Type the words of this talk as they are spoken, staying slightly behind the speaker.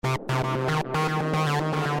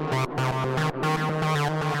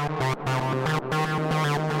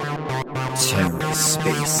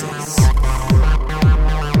TerraSpaces.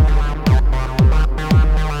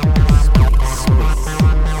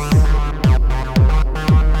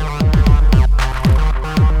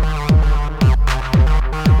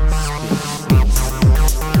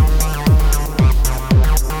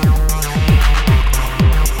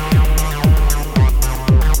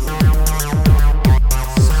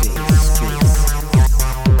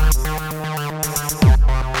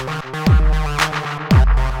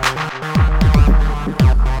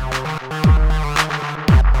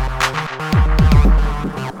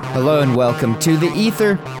 Hello and welcome to The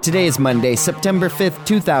Ether. Today is Monday, September 5th,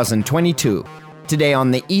 2022. Today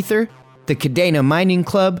on The Ether, the KDA Mining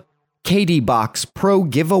Club, KD Box Pro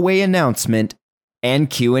giveaway announcement,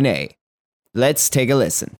 and Q&A. Let's take a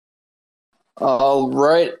listen. All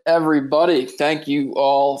right, everybody. Thank you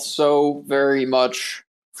all so very much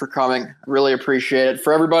for coming. I really appreciate it.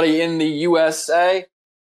 For everybody in the USA,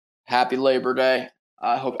 happy Labor Day.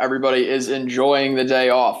 I hope everybody is enjoying the day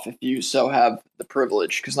off if you so have the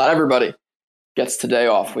privilege, because not everybody gets today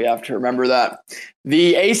off. We have to remember that.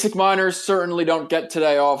 The ASIC miners certainly don't get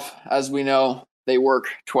today off. As we know, they work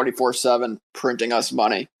 24/7 printing us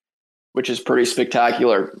money, which is pretty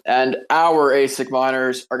spectacular. And our ASIC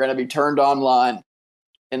miners are going to be turned online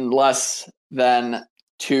in less than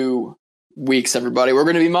 2 weeks, everybody. We're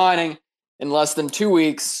going to be mining in less than 2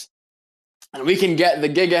 weeks. And we can get the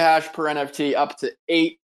gigahash per NFT up to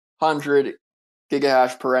 800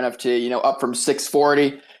 gigahash per NFT, up from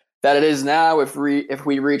 640 that it is now if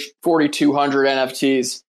we reach 4,200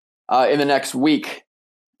 NFTs in the next week.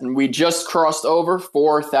 And we just crossed over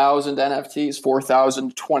 4,000 NFTs,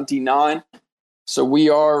 4,029. So we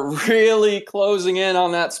are really closing in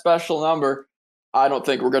on that special number. I don't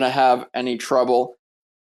think we're going to have any trouble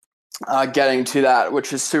getting to that,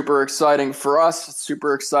 which is super exciting for us. It's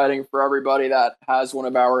super exciting for everybody that has one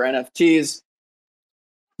of our NFTs.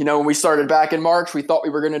 When we started back in March, we thought we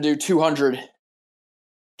were going to do 200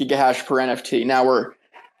 gigahash per NFT. Now we're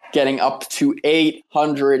getting up to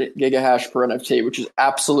 800 gigahash per NFT, which is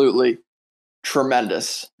absolutely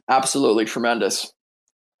tremendous. Absolutely tremendous.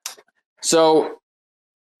 So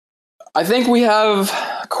I think we have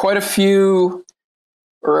quite a few,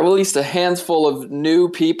 or at least a handful of new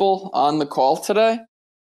people on the call today,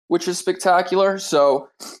 which is spectacular. So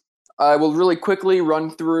I will really quickly run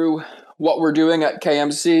through what we're doing at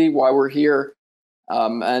KMC, why we're here,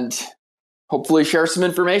 and hopefully share some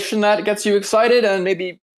information that gets you excited and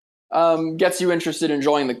maybe gets you interested in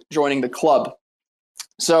joining the club.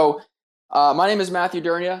 So my name is Matthew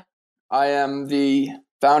Durnia. I am the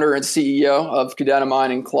founder and CEO of KDA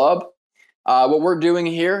Mining Club. What we're doing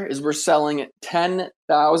here is we're selling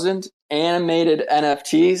 10,000 animated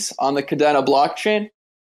NFTs on the KDA blockchain.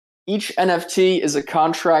 Each NFT is a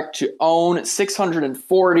contract to own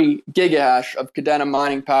 640 gigahash of KDA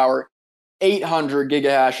mining power, 800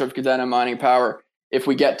 gigahash of KDA mining power if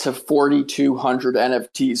we get to 4,200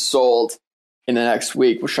 NFTs sold in the next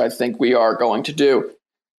week, which I think we are going to do.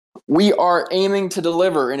 We are aiming to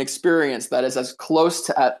deliver an experience that is as close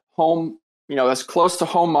to home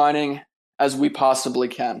mining as we possibly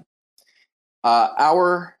can.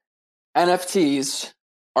 Our NFTs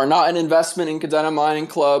are not an investment in KDA Mining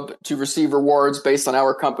Club to receive rewards based on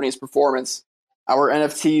our company's performance. Our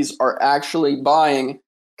NFTs are actually buying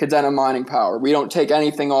KDA mining power. We don't take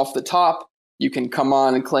anything off the top. You can come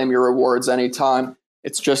on and claim your rewards anytime.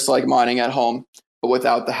 It's just like mining at home, but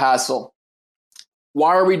without the hassle.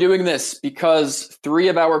 Why are we doing this? Because 3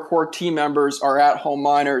 of our core team members are at-home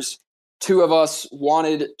miners. 2 of us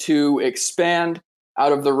wanted to expand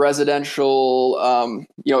out of the residential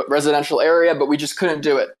area, but we just couldn't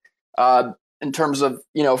do it in terms of,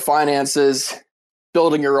 finances,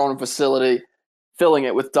 building your own facility, filling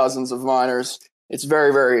it with dozens of miners. It's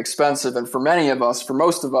very, very expensive. And for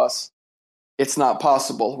most of us, it's not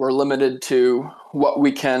possible. We're limited to what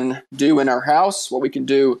we can do in our house, what we can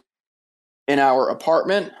do in our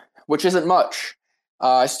apartment, which isn't much.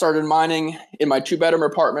 I started mining in my 2-bedroom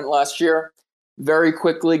apartment last year. Very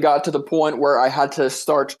quickly got to the point where I had to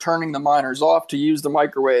start turning the miners off to use the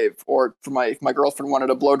microwave, or if my girlfriend wanted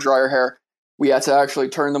to blow dry her hair, we had to actually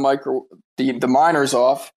turn the miners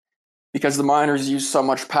off because the miners use so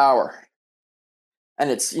much power. And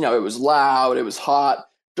it was loud, it was hot.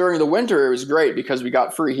 During the winter, it was great because we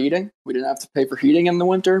got free heating. We didn't have to pay for heating in the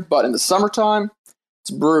winter, but in the summertime, it's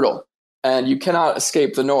brutal and you cannot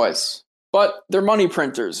escape the noise. But they're money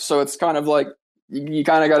printers, so it's kind of like you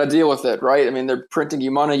kind of got to deal with it, right? I mean, they're printing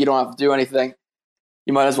you money. You don't have to do anything.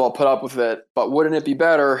 You might as well put up with it. But wouldn't it be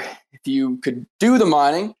better if you could do the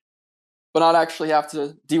mining but not actually have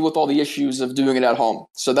to deal with all the issues of doing it at home.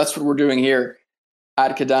 So that's what we're doing here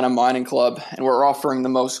at Kadena Mining Club, and we're offering the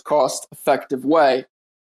most cost-effective way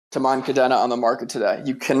to mine Kadena on the market today.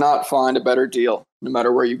 You cannot find a better deal no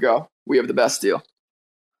matter where you go. We have the best deal.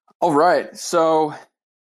 All right, so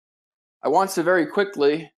I want to very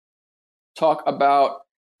quickly talk about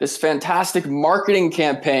this fantastic marketing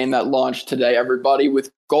campaign that launched today, everybody,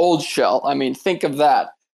 with Gold Shell. I mean, think of that.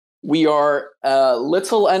 We are a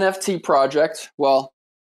little NFT project. Well,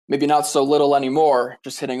 maybe not so little anymore,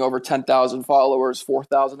 just hitting over 10,000 followers,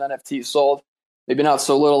 4,000 NFTs sold. Maybe not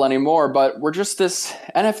so little anymore, but we're just this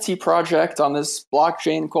NFT project on this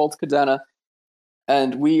blockchain called Kadena,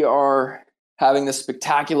 and we are having this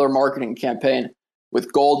spectacular marketing campaign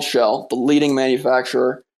with Gold Shell, the leading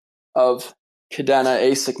manufacturer of Kadena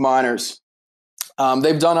ASIC miners.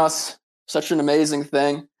 They've done us such an amazing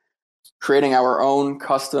thing, creating our own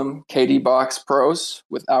custom KD Box Pros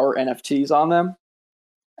with our NFTs on them.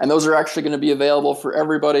 And those are actually going to be available for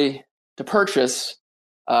everybody to purchase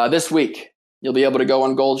this week. You'll be able to go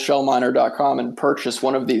on goldshellminer.com and purchase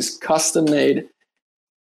one of these custom-made,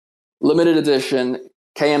 limited edition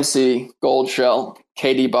KMC Gold Shell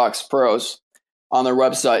KD Box Pros on their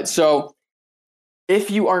website. So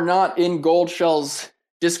if you are not in Gold Shell's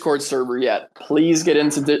Discord server yet, please get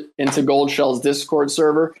into Gold Shell's Discord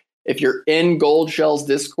server. If you're in Gold Shell's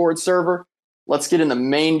Discord server, let's get in the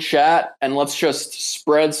main chat and let's just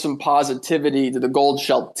spread some positivity to the Gold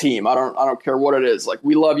Shell team. I don't care what it is. Like,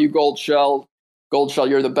 we love you, Gold Shell. Gold Shell,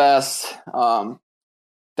 you're the best.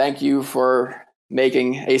 Thank you for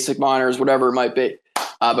making ASIC miners, whatever it might be.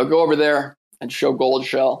 But go over there and show Gold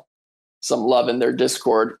Shell some love in their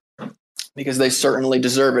Discord, because they certainly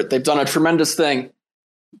deserve it. They've done a tremendous thing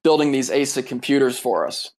building these ASIC computers for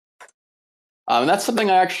us. And that's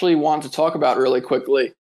something I actually want to talk about really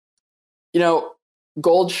quickly. You know,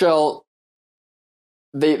 Gold Shell,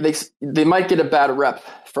 they might get a bad rep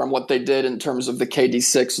from what they did in terms of the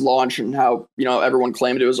KD6 launch and how, everyone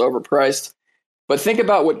claimed it was overpriced. But think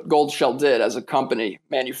about what Gold Shell did as a company,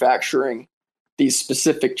 manufacturing these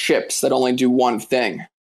specific chips that only do one thing.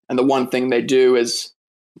 And the one thing they do is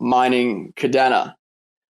mining Kadena.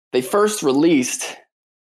 They first released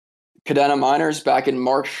Kadena miners back in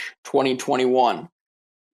March 2021,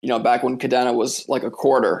 back when Kadena was like a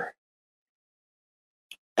quarter.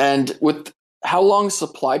 And with how long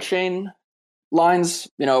supply chain lines,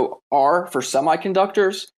 are for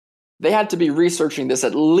semiconductors, they had to be researching this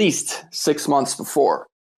at least 6 months before.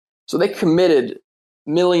 So they committed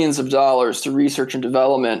millions of dollars to research and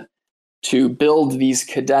development to build these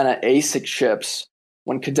Kadena ASIC chips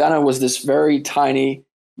when Kadena was this very tiny,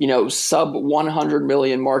 sub 100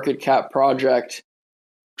 million market cap project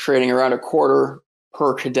trading around a quarter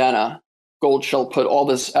per Kadena. Gold Shell put all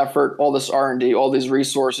this effort, all this R&D, all these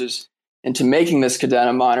resources into making this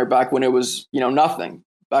Kadena miner back when it was, nothing,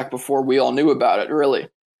 back before we all knew about it, really.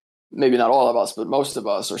 Maybe not all of us, but most of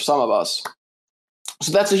us or some of us.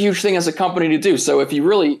 So that's a huge thing as a company to do. So if you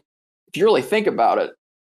really think about it,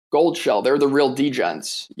 Gold Shell, they're the real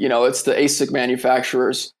degens. It's the ASIC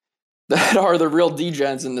manufacturers that are the real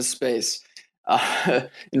degens in this space,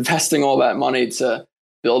 investing all that money to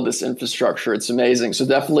build this infrastructure. It's amazing. So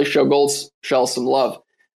definitely show Gold Shell some love.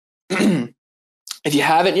 If you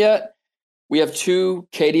haven't yet, we have 2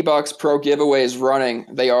 KD Box Pro giveaways running.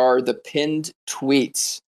 They are the pinned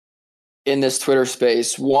tweets in this Twitter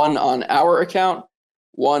space, one on our account,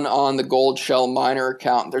 one on the Gold Shell Miner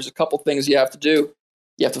account. There's a couple things you have to do.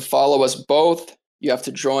 You have to follow us both. You have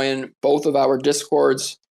to join both of our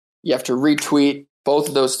Discords. You have to retweet both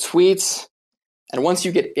of those tweets. And once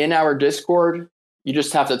you get in our Discord, you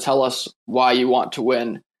just have to tell us why you want to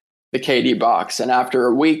win the KD Box. And after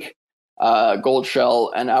a week, Gold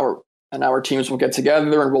Shell and our teams will get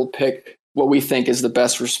together and we'll pick what we think is the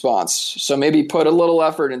best response. So maybe put a little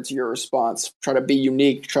effort into your response. Try to be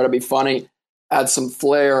unique. Try to be funny. Add some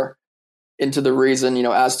flair into the reason,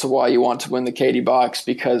 as to why you want to win the KD Box,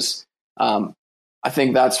 because I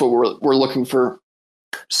think that's what we're looking for.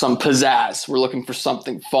 Some pizzazz. We're looking for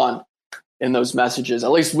something fun in those messages.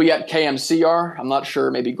 At least we at KMC are. I'm not sure.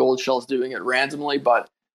 Maybe Gold Shell's doing it randomly, but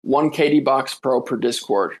 1 KD Box Pro per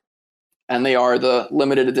Discord. And they are the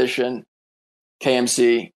limited edition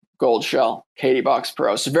KMC Gold Shell KD Box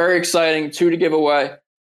Pro. So very exciting. 2 to give away.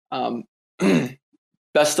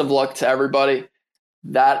 Best of luck to everybody.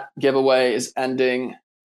 That giveaway is ending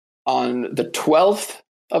on the 12th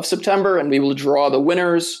of September, and we will draw the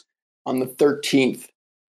winners on the 13th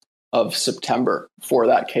of September for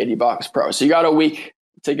that KD Box Pro. So you got a week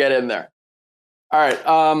to get in there. All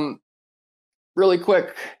right. Really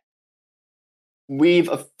quick, we've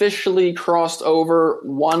officially crossed over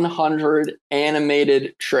 100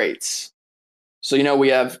 animated traits. So, we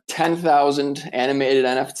have 10,000 animated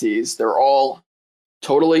NFTs. They're all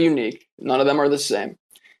totally unique. None of them are the same.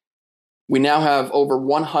 We now have over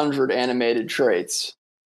 100 animated traits,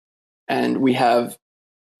 and we have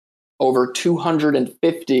over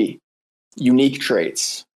 250 unique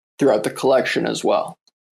traits throughout the collection as well.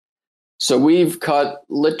 So we've cut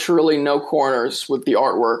literally no corners with the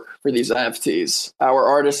artwork for these NFTs. Our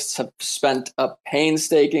artists have spent a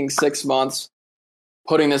painstaking 6 months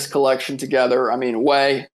putting this collection together. I mean,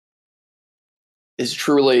 Wei is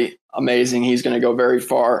truly amazing. He's going to go very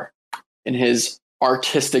far in his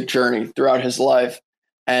artistic journey throughout his life.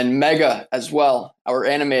 And Mega as well, our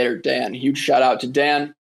animator, Dan. Huge shout out to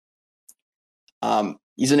Dan.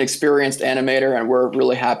 He's an experienced animator, and we're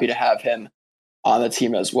really happy to have him on the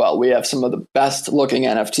team as well. We have some of the best looking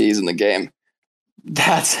NFTs in the game.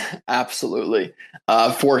 That's absolutely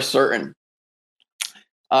for certain.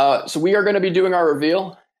 So we are going to be doing our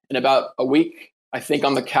reveal in about a week. I think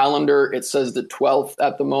on the calendar, it says the 12th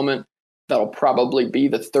at the moment. That'll probably be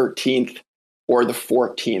the 13th or the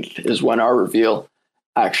 14th is when our reveal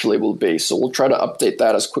actually will be. So we'll try to update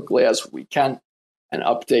that as quickly as we can and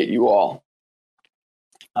update you all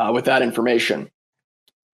with that information.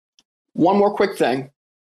 One more quick thing,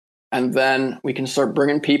 and then we can start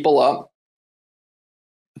bringing people up.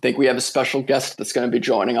 I think we have a special guest that's going to be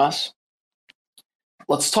joining us.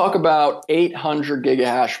 Let's talk about 800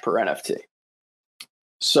 gigahash per NFT.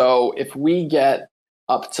 So if we get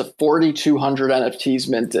up to 4,200 NFTs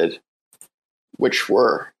minted, which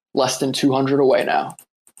we're less than 200 away now,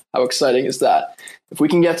 how exciting is that? If we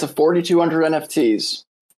can get to 4,200 NFTs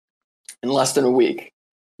in less than a week,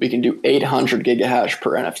 we can do 800 gigahash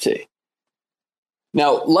per NFT.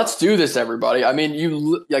 Now, let's do this, everybody. I mean,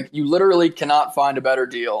 you literally cannot find a better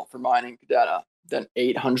deal for mining KDA than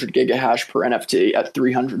 800 gigahash per NFT at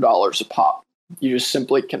 $300 a pop. You just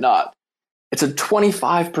simply cannot. It's a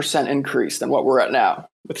 25% increase than what we're at now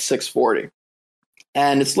with 640.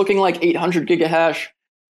 And it's looking like 800 gigahash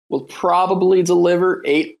will probably deliver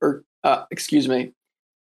 800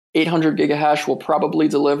 gigahash will probably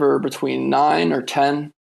deliver between 9 or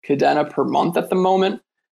 10 KDA per month at the moment.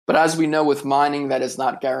 But as we know with mining, that is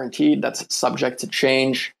not guaranteed. That's subject to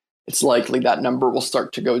change. It's likely that number will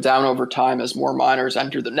start to go down over time as more miners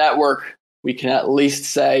enter the network. We can at least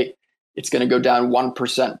say it's going to go down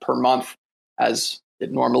 1% per month as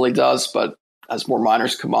it normally does. But as more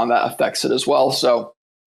miners come on, that affects it as well. So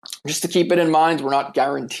just to keep it in mind, we're not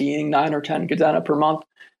guaranteeing 9 or 10 KDA per month,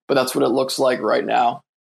 but that's what it looks like right now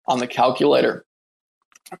on the calculator.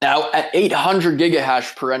 Now, at 800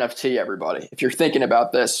 gigahash per NFT, everybody, if you're thinking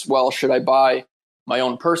about this, well, should I buy my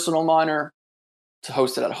own personal miner to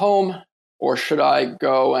host it at home, or should I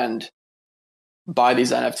go and buy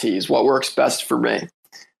these NFTs? What works best for me?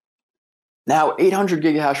 Now, 800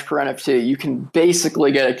 gigahash per NFT, you can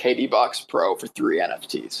basically get a KD Box Pro for 3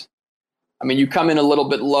 NFTs. I mean, you come in a little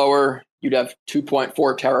bit lower, you'd have 2.4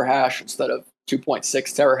 terahash instead of 2.6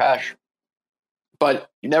 terahash, but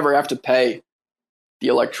you never have to pay the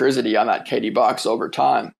electricity on that KD box over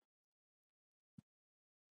time.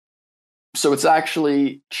 So it's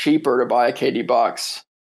actually cheaper to buy a KD box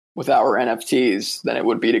with our NFTs than it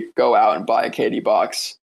would be to go out and buy a KD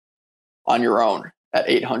box on your own at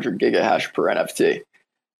 800 gigahash per NFT.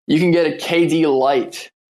 You can get a KD Lite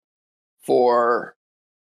for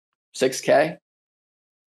 $6K.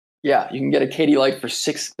 Yeah, you can get a KD Lite for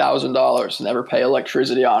 $6,000 and never pay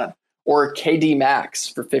electricity on it. Or a KD Max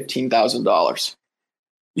for $15,000.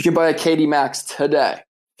 You can buy a KD Max today,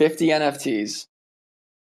 50 NFTs,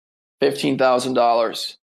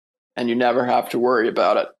 $15,000, and you never have to worry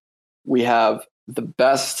about it. We have the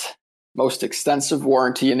best, most extensive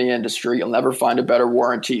warranty in the industry. You'll never find a better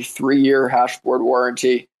warranty. 3-year hashboard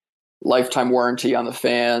warranty, lifetime warranty on the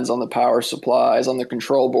fans, on the power supplies, on the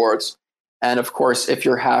control boards. And of course, if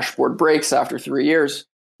your hashboard breaks after 3 years,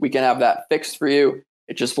 we can have that fixed for you.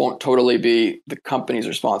 It just won't totally be the company's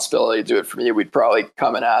responsibility to do it for you. We'd probably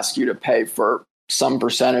come and ask you to pay for some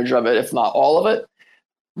percentage of it, if not all of it.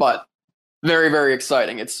 But very, very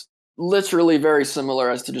exciting. It's literally very similar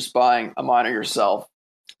as to just buying a miner yourself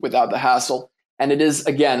without the hassle. And it is,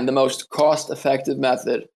 again, the most cost-effective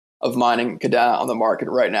method of mining KDA on the market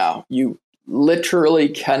right now. You literally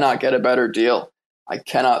cannot get a better deal. I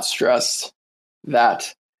cannot stress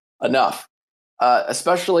that enough.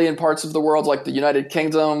 Especially in parts of the world like the United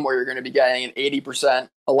Kingdom, where you're going to be getting an 80%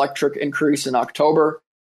 electric increase in October.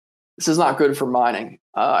 This is not good for mining.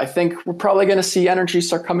 I think we're probably going to see energy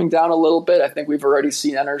start coming down a little bit. I think we've already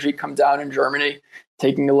seen energy come down in Germany,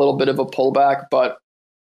 taking a little bit of a pullback. But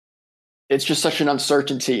it's just such an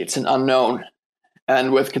uncertainty. It's an unknown.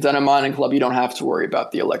 And with Kadena Mining Club, you don't have to worry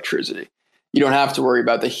about the electricity. You don't have to worry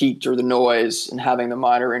about the heat or the noise and having the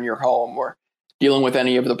miner in your home or dealing with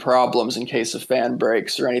any of the problems in case a fan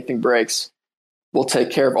breaks or anything breaks. We'll take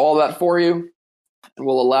care of all that for you, and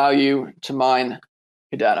we'll allow you to mine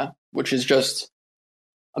Kadena, which is just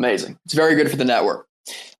amazing. It's very good for the network.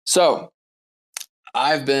 So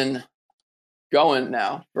I've been going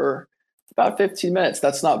now for about 15 minutes.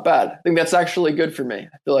 That's not bad. I think that's actually good for me.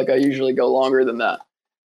 I feel like I usually go longer than that.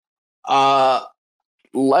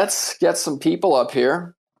 Let's get some people up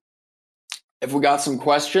here. If we got some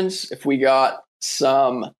questions, if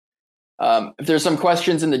there's some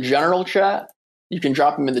questions in the general chat, you can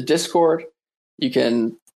drop them in the Discord. You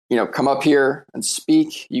can, come up here and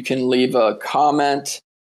speak. You can leave a comment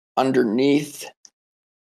underneath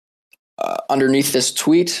this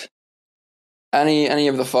tweet. Any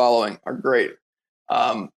of the following are great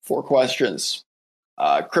for questions.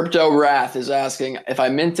 Crypto Wrath is asking, if I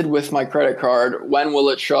minted with my credit card, when will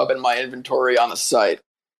it show up in my inventory on the site?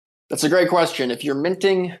 That's a great question. If you're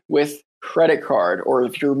minting with credit card or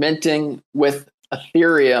if you're minting with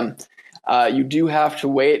Ethereum, you do have to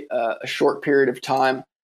wait a short period of time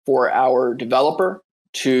for our developer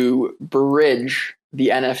to bridge the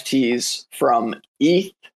NFTs from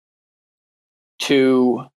ETH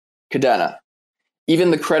to Kadena. Even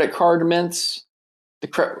the credit card mints,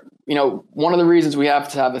 one of the reasons we have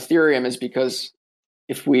to have Ethereum is because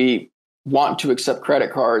if we want to accept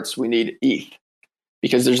credit cards, we need ETH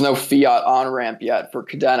because there's no fiat on-ramp yet for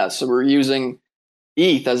Kadena. So we're using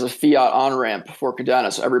ETH as a fiat on-ramp for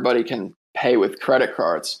Kadena so everybody can pay with credit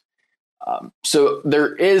cards. So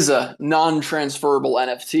there is a non-transferable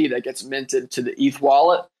NFT that gets minted to the ETH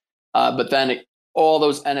wallet, but then all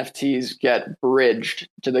those NFTs get bridged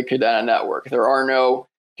to the Kadena network. There are no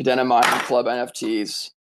Kadena Mining Club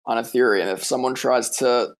NFTs on Ethereum. If someone tries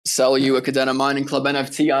to sell you a Kadena Mining Club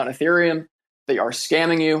NFT on Ethereum, they are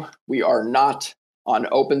scamming you. We are not on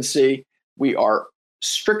OpenSea. We are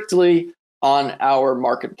strictly on our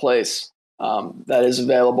marketplace that is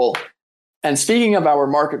available. And speaking of our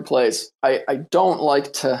marketplace, I don't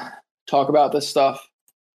like to talk about this stuff.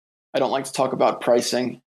 I don't like to talk about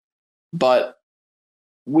pricing, but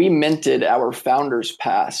we minted our Founders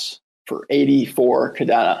Pass for 84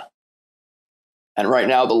 Kadena. And right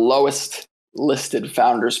now, the lowest listed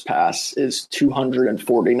Founders Pass is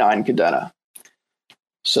 249 Kadena.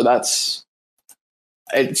 So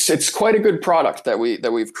it's quite a good product that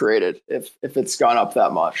we've created. If it's gone up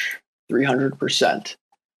that much, 300%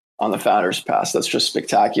 on the Founders Pass, that's just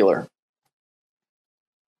spectacular.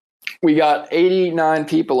 We got 89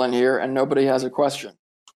 people in here, and nobody has a question.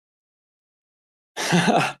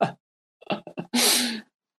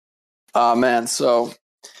 Oh man, so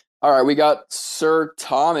all right, we got Sir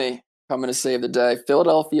Tommy coming to save the day.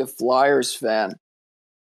 Philadelphia Flyers fan.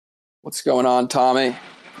 What's going on, Tommy?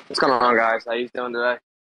 What's going on, guys? How you doing today?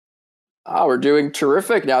 We're doing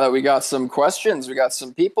terrific now that we got some questions. We got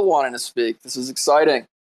some people wanting to speak. This is exciting.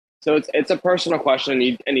 So it's a personal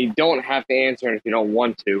question, and you don't have to answer it if you don't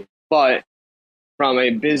want to. But from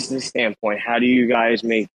a business standpoint, how do you guys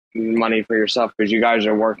make money for yourself? Because you guys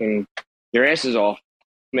are working your asses off to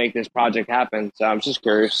make this project happen. So I'm just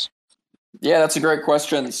curious. Yeah, that's a great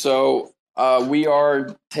question. So we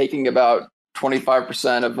are taking about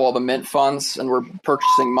 25% of all the mint funds, and we're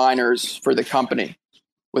purchasing miners for the company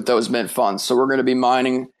with those mint funds. So we're going to be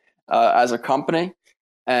mining as a company,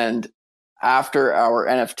 and after our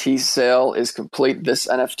NFT sale is complete,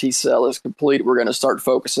 we're going to start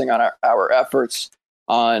focusing on our efforts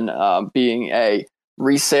on being a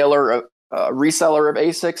reseller of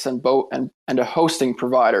ASICs and a hosting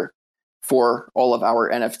provider for all of our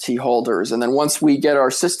NFT holders. And then once we get our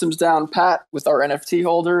systems down pat with our NFT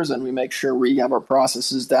holders and we make sure we have our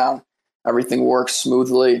processes down, everything works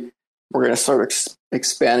smoothly, we're going to start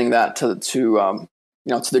expanding that to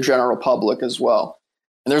the general public as well.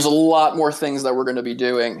 And there's a lot more things that we're going to be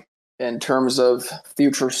doing in terms of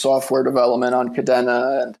future software development on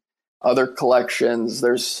Kadena and other collections.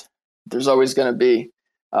 There's always going to be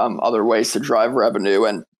other ways to drive revenue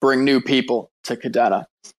and bring new people to Kadena.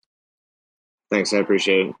 Thanks, I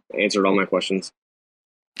appreciate it. Answered all my questions.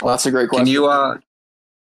 Well, that's a great question.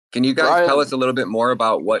 Can you guys tell us a little bit more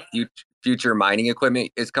about what future mining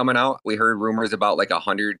equipment is coming out? We heard rumors about like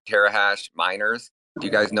 100 terahash miners. Do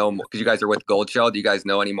you guys know, because you guys are with Goldshell, do you guys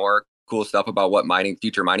know any more cool stuff about what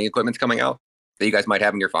future mining equipment's coming out that you guys might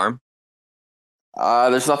have in your farm?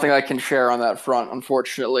 There's nothing I can share on that front,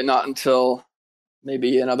 unfortunately, not until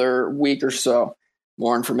maybe another week or so.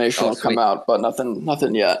 More information will come out, but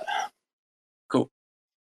nothing yet. Cool.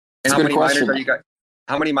 And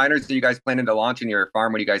How many miners are you guys planning to launch in your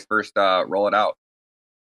farm when you guys first roll it out?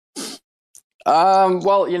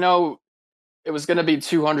 Well, it was going to be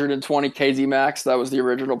 220 KD max. That was the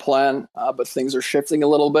original plan, but things are shifting a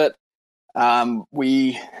little bit.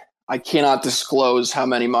 I cannot disclose how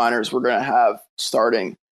many miners we're going to have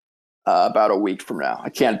starting about a week from now. I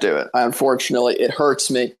can't do it. Unfortunately, it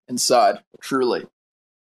hurts me inside. Truly,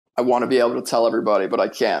 I want to be able to tell everybody, but I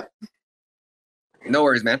can't. No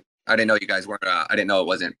worries, man. I didn't know you guys weren't. I didn't know it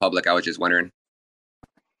wasn't public. I was just wondering.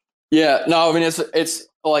 Yeah, no, I mean it's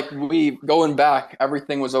like we going back.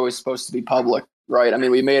 Everything was always supposed to be public, right? I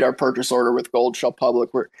mean, we made our purchase order with Gold Shell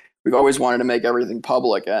public. We've always wanted to make everything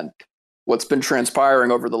public, and what's been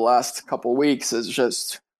transpiring over the last couple of weeks is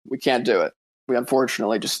just we can't do it. We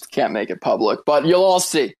unfortunately just can't make it public. But you'll all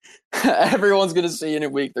see. Everyone's going to see in a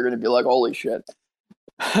week. They're going to be like, "Holy shit,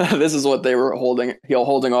 this is what they were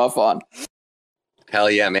holding off on." Hell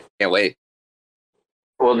yeah, man! Can't wait.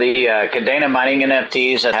 Will the KDA mining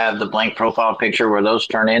NFTs that have the blank profile picture, will those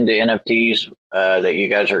turn into NFTs that you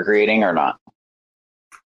guys are creating or not?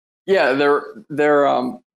 Yeah, they're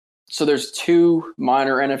so there's two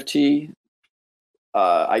miner NFT,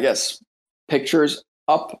 I guess, pictures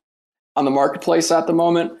up on the marketplace at the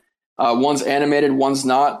moment. One's animated, one's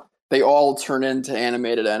not. They all turn into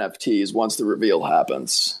animated NFTs once the reveal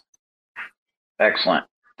happens. Excellent.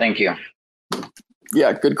 Thank you.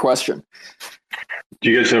 Yeah, good question. Do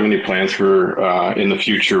you guys have any plans for in the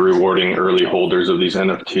future rewarding early holders of these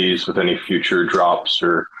NFTs with any future drops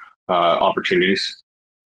or opportunities?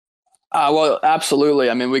 Well, absolutely.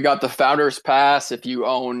 I mean, we got the Founders Pass. If you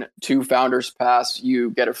own 2 Founders Pass,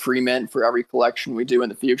 you get a free mint for every collection we do in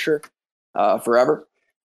the future, forever.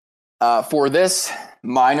 For this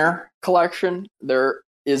minor collection, there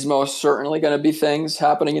is most certainly going to be things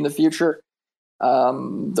happening in the future.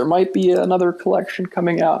 There might be another collection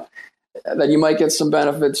coming out that you might get some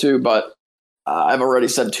benefit to, but I've already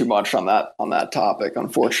said too much on that topic,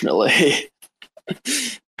 unfortunately.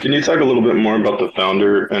 Can you talk a little bit more about the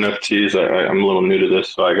founder NFTs? I'm a little new to this,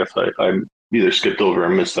 so I guess I either skipped over or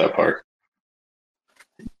missed that part.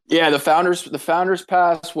 Yeah, the Founders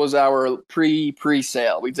Pass was our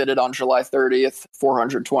pre-sale. We did it on July 30th,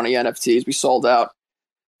 420 NFTs. We sold out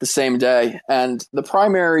the same day. And the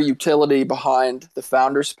primary utility behind the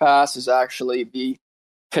Founders Pass is actually the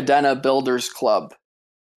KDA Builders Club.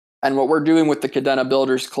 And what we're doing with the KDA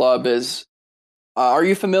Builders Club is, are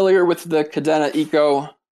you familiar with the KDA Eco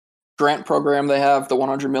grant program they have, the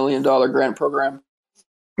 $100 million grant program?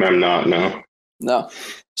 I'm not, no. No.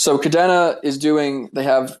 So KDA they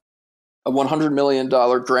have a $100 million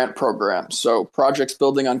grant program. So projects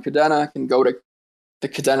building on KDA can go to the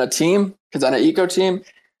KDA team, KDA Eco team,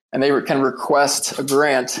 and they can request a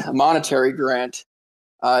grant, a monetary grant,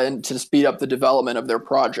 and to speed up the development of their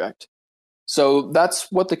project. So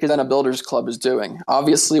that's what the KDA Builders Club is doing.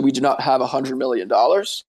 Obviously, we do not have $100 million,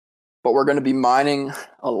 but we're going to be mining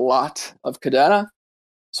a lot of KDA.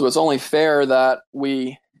 So it's only fair that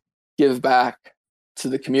we give back to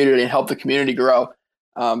the community and help the community grow,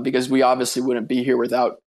 because we obviously wouldn't be here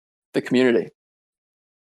without the community.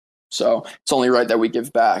 So it's only right that we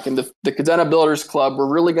give back. And the KDA Builders Club, we're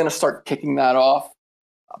really going to start kicking that off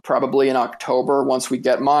probably in October once we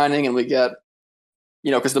get mining and we get,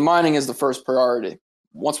 because the mining is the first priority.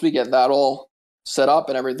 Once we get that all set up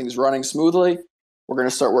and everything's running smoothly, we're going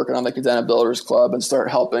to start working on the KDA Builders Club and start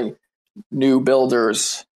helping new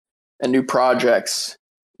builders and new projects,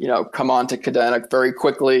 come on to KDA very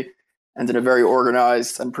quickly and in a very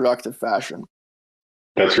organized and productive fashion.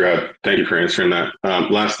 That's rad. Thank you for answering that.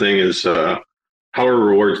 Last thing is, how are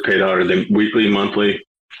rewards paid out? Are they weekly, monthly?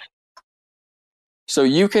 So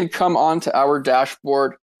you can come onto our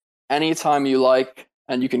dashboard anytime you like,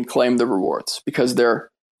 and you can claim the rewards because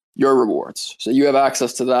they're your rewards. So you have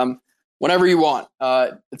access to them whenever you want.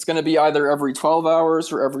 It's going to be either every 12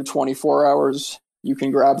 hours or every 24 hours. You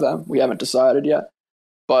can grab them. We haven't decided yet,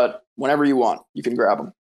 but whenever you want, you can grab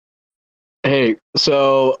them. Hey,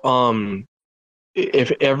 so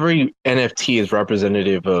if every NFT is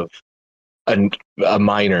representative of a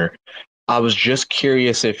miner, I was just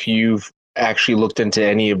curious if you've actually looked into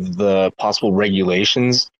any of the possible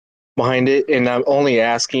regulations behind it. And I'm only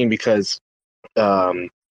asking because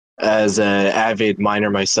as an avid miner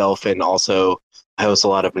myself, and also I host a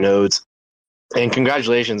lot of nodes. And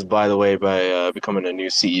congratulations, by the way, by becoming a new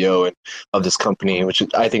CEO of this company, which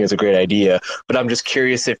I think is a great idea. But I'm just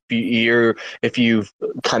curious if you've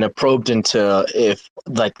kind of probed into if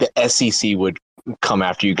like the SEC would come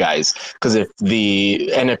after you guys, because if the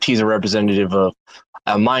NFTs are representative of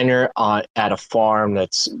a miner at a farm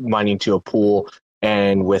that's mining to a pool,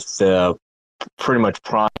 and with the pretty much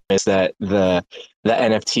promise that the the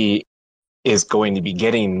NFT is going to be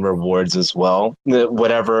getting rewards as well.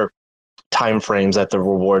 Whatever time frames that the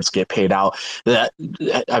rewards get paid out. That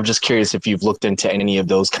I'm just curious if you've looked into any of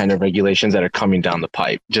those kind of regulations that are coming down the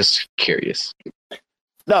pipe. Just curious.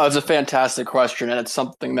 No, it's a fantastic question, and it's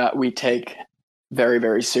something that we take very,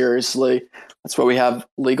 very seriously. That's why we have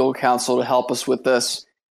legal counsel to help us with this.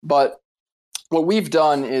 But what we've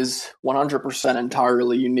done is 100%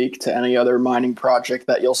 entirely unique to any other mining project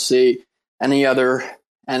that you'll see, any other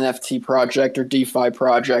NFT project or DeFi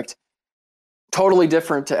project. Totally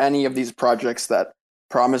different to any of these projects that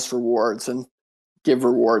promise rewards and give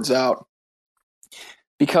rewards out.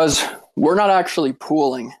 Because we're not actually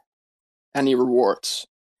pooling any rewards.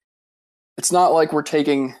 It's not like we're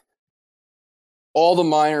taking all the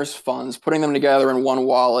miners' funds, putting them together in one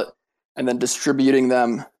wallet, and then distributing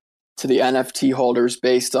them to the NFT holders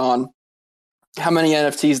based on how many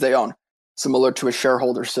NFTs they own, similar to a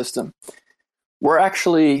shareholder system. We're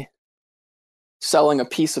actually selling a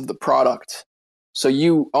piece of the product. So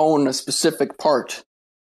you own a specific part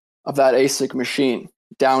of that ASIC machine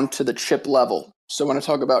down to the chip level. So when I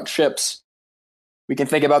talk about chips, we can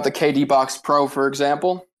think about the KD Box Pro, for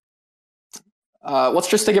example. Let's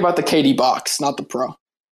just think about the KD Box, not the Pro,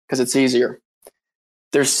 because it's easier.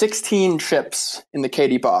 There's 16 chips in the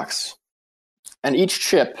KD Box, and each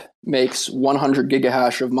chip makes 100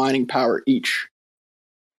 gigahash of mining power each.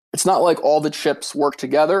 It's not like all the chips work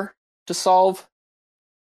together to solve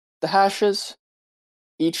the hashes.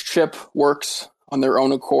 Each chip works on their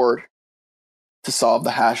own accord to solve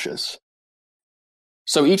the hashes.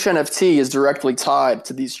 So each NFT is directly tied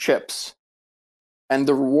to these chips. And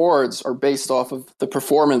the rewards are based off of the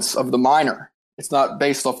performance of the miner. It's not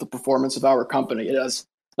based off the performance of our company. It has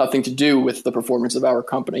nothing to do with the performance of our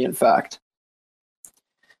company, in fact.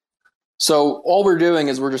 So all we're doing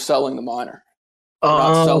is we're just selling the miner. We're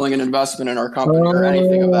not selling an investment in our company or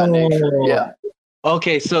anything of that nature. Yeah.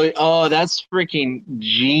 Okay, so that's freaking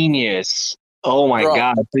genius. Oh my Bro,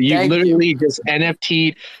 God. So you literally just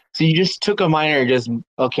NFT'd. So you just took a miner and just,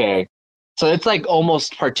 okay. So it's like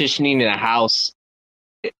almost partitioning in a house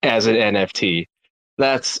as an NFT.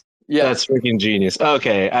 That's freaking genius.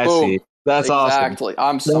 Okay, I see. That's awesome. Exactly.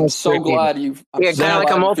 I'm so glad you've. Yeah, kind of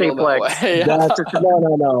like a multiplex.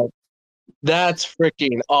 No. That's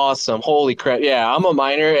freaking awesome. Holy crap. Yeah, I'm a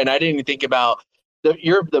miner and I didn't even think about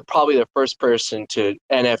you're probably the first person to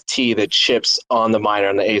NFT the chips on the miner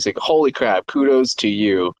on the ASIC. Holy crap. Kudos to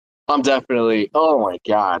you. I'm definitely, oh my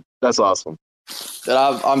God. That's awesome.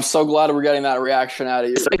 I'm so glad we're getting that reaction out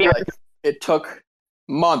of you. Like, it took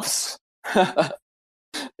months.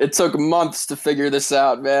 It took months to figure this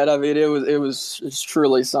out, man. I mean, it's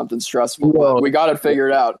truly something stressful. But we got it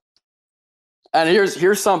figured out. And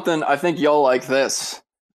here's something I think you'll like this.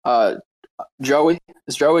 Joey,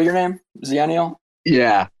 is Joey your name? Zennial?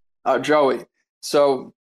 Yeah. Joey.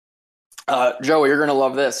 So, Joey, you're gonna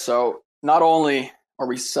love this. So, not only are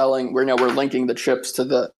we selling, we're linking the chips to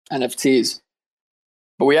the NFTs,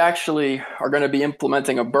 but we actually are going to be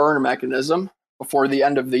implementing a burn mechanism before the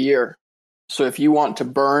end of the year. So if you want to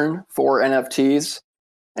burn 4 NFTs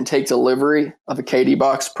and take delivery of a KD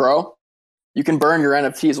Box Pro, you can burn your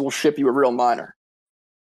NFTs. We'll ship you a real miner.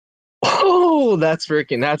 Oh, that's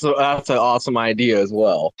an awesome idea as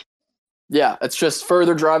well. Yeah, it's just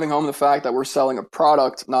further driving home the fact that we're selling a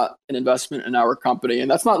product, not an investment in our company. And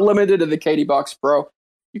that's not limited to the KD Box Pro.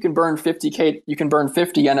 You can burn 50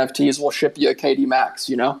 NFTs. We'll ship you a KD Max,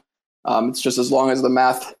 It's just as long as the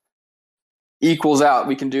math equals out,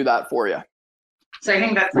 we can do that for you. So I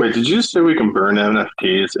think that's. Wait, did you say we can burn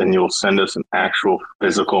NFTs and you'll send us an actual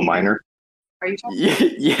physical miner? Are you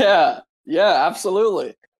talking? Yeah,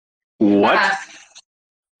 absolutely. What?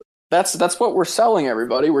 That's what we're selling,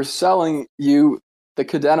 everybody. We're selling you the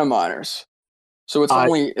KDA miners. So it's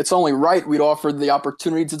only right we'd offer the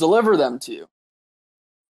opportunity to deliver them to you.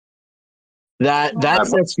 That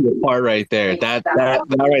sets you apart right there. That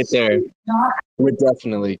right there would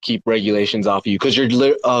definitely keep regulations off you because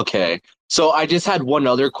you're okay. So I just had one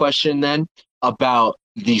other question then about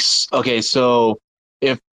these. Okay, so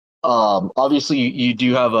if obviously you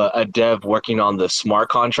do have a dev working on the smart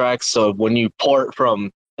contracts. So when you port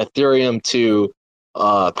from Ethereum to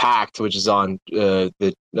Pact, which is on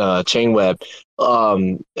the chain web,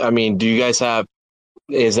 I mean, do you guys have?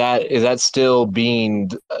 Is that still being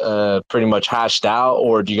pretty much hashed out,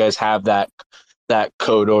 or do you guys have that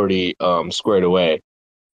code already squared away?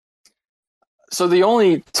 So the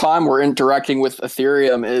only time we're interacting with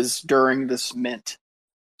Ethereum is during this mint.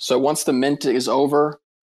 So once the mint is over,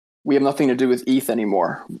 we have nothing to do with ETH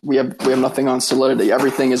anymore. We have nothing on Solidity.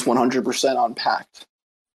 Everything is 100% on Pact.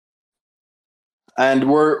 And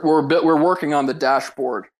we're working on the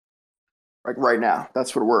dashboard right now.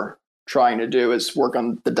 That's what we're trying to do, is work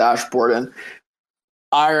on the dashboard and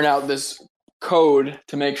iron out this code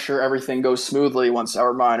to make sure everything goes smoothly once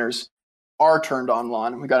our miners are turned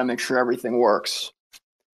online. We got to make sure everything works.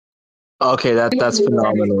 Okay, that's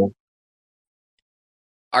phenomenal.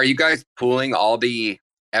 Are you guys pooling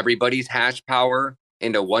everybody's hash power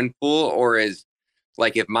into one pool, or is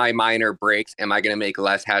like if my miner breaks, am I going to make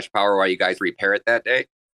less hash power while you guys repair it that day?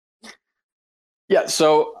 Yeah.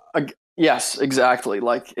 So yes, exactly.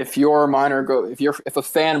 Like if your miner if a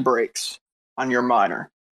fan breaks on your miner,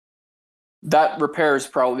 that repair is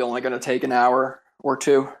probably only going to take an hour or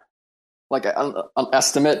two, like an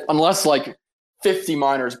estimate, unless like 50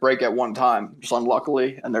 miners break at one time, just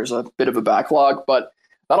unluckily, and there's a bit of a backlog, but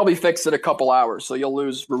that'll be fixed in a couple hours. So you'll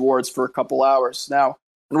lose rewards for a couple hours now.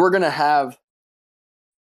 And we're going to have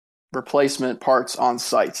replacement parts on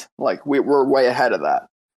site. Like we're way ahead of that.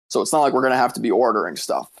 So it's not like we're going to have to be ordering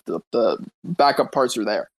stuff. The backup parts are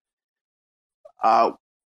there.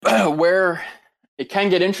 Where it can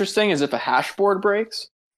get interesting is if a hash board breaks.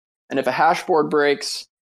 And if a hash board breaks,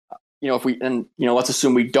 let's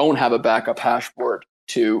assume we don't have a backup hash board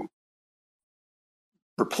to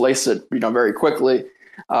replace it, very quickly.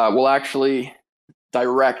 We'll actually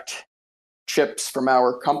direct chips from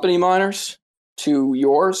our company miners to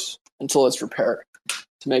yours until it's repaired,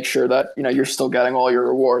 to make sure that you're still getting all your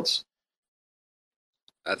rewards.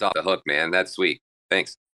 That's off the hook, man. That's sweet.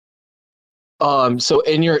 Thanks. So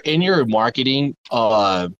in your marketing,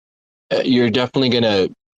 you're definitely gonna,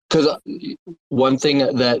 because one thing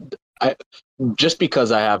that just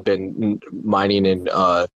because I have been mining and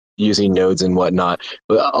using nodes and whatnot,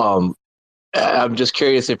 I'm just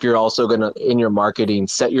curious if you're also gonna, in your marketing,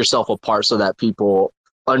 set yourself apart so that people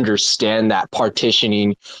understand that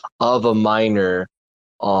partitioning of a miner,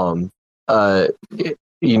 in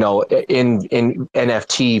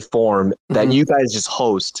NFT form that you guys just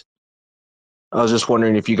host. I was just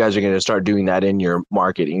wondering if you guys are going to start doing that in your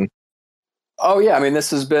marketing. Oh yeah, I mean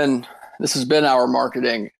this has been our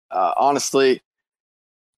marketing. Honestly,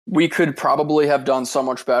 we could probably have done so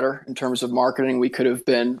much better in terms of marketing. We could have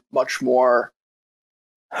been much more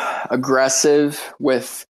aggressive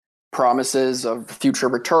with promises of future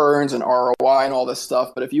returns and ROI and all this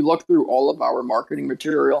stuff. But if you look through all of our marketing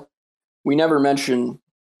material, we never mention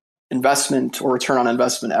investment or return on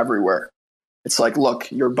investment everywhere. It's like, look,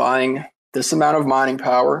 you're buying this amount of mining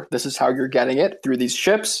power. This is how you're getting it through these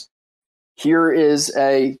chips. Here is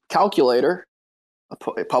a calculator,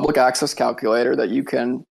 a public access calculator that you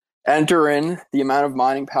can enter in the amount of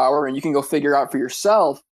mining power, and you can go figure out for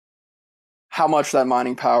yourself how much that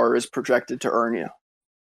mining power is projected to earn you.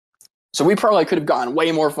 So we probably could have gotten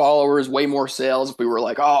way more followers, way more sales if we were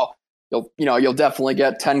like, oh, you'll definitely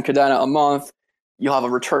get 10 KDA a month. You'll have a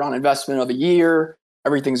return on investment of a year.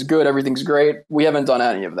 Everything's good. Everything's great. We haven't done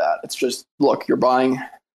any of that. It's just, look, you're buying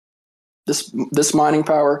this mining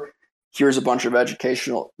power. Here's a bunch of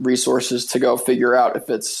educational resources to go figure out if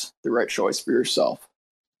it's the right choice for yourself.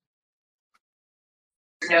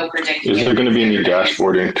 Is there going to be any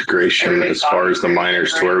dashboard integration as far as the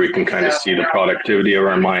miners to where we can kind of see the productivity of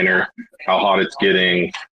our miner, how hot it's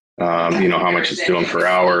getting, how much it's doing per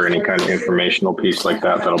hour, any kind of informational piece like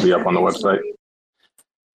that that'll be up on the website?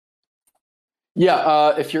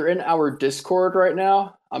 Yeah, if you're in our Discord right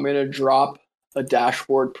now, I'm going to drop a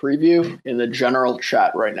dashboard preview in the general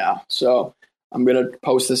chat right now. So I'm going to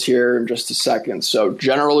post this here in just a second. So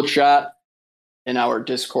general chat in our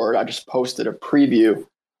Discord, I just posted a preview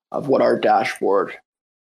of what our dashboard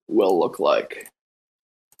will look like.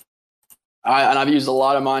 And I've used a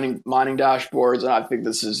lot of mining dashboards, and I think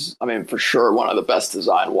this is, for sure, one of the best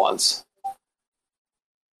designed ones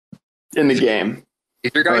in the game.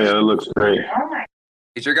 It looks great.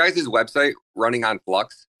 Is your guys' website running on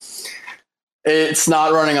Flux? It's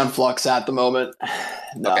not running on Flux at the moment.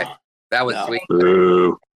 No. Okay. That was sweet.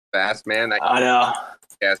 Ooh. Fast, man. I know.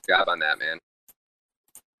 Fast job on that, man.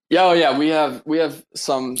 Yeah, we have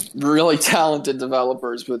some really talented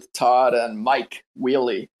developers with Todd and Mike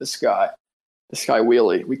Wheely. This guy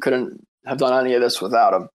Wheely. We couldn't have done any of this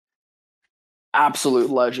without him. Absolute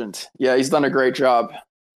legend. Yeah, he's done a great job.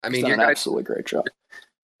 He's done an absolutely great job.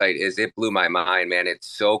 It blew my mind, man.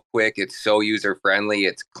 It's so quick. It's so user friendly.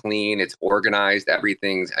 It's clean. It's organized.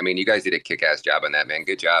 Everything's. You guys did a kick-ass job on that, man.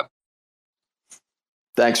 Good job.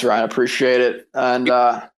 Thanks, Ryan. Appreciate it. And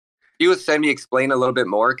you send me explain a little bit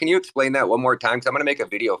more. Can you explain that one more time? Because I'm going to make a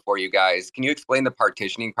video for you guys. Can you explain the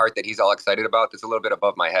partitioning part that he's all excited about? That's a little bit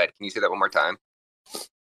above my head. Can you say that one more time?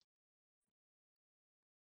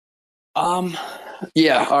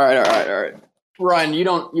 Yeah. All right. Ryan, you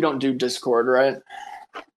don't do Discord, right?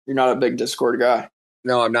 You're not a big Discord guy.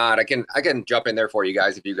 No, I'm not. I can jump in there for you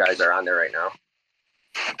guys if you guys are on there right now.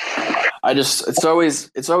 It's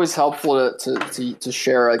always helpful to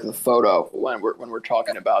share like the photo when we're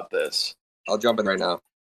talking about this. I'll jump in right now.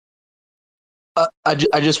 I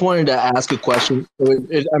just wanted to ask a question,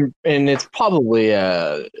 and it's probably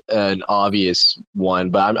an obvious one,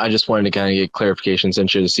 but I just wanted to kind of get clarification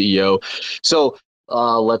since you're the CEO. So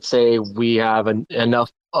let's say we have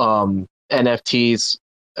enough NFTs.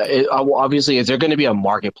 Obviously, is there going to be a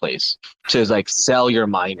marketplace to like sell your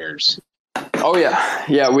miners? Oh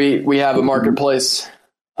yeah, we have a marketplace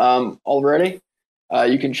already.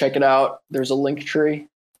 You can check it out. There's a link tree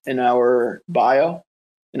in our bio,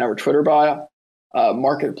 in our Twitter bio.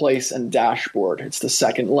 Marketplace and dashboard. It's the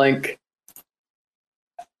second link.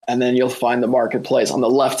 And then you'll find the marketplace on the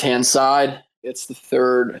left-hand side. It's the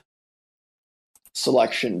third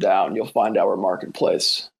selection down. You'll find our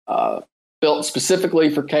marketplace built specifically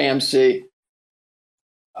for KMC,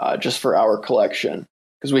 just for our collection,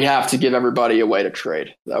 because we have to give everybody a way to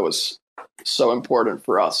trade. That was so important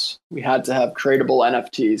for us. We had to have tradable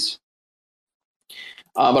NFTs.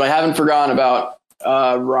 But I haven't forgotten about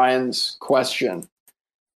Ryan's question.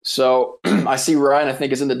 So I see Ryan, I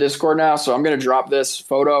think, is in the Discord now. So I'm going to drop this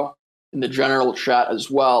photo in the general chat as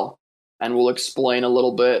well. And we'll explain a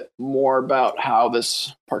little bit more about how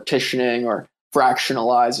this partitioning or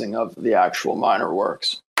fractionalizing of the actual miner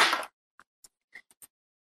works.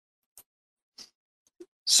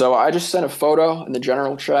 So I just sent a photo in the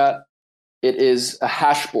general chat. It is a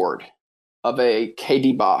hashboard of a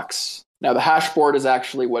KD box. Now, the hashboard is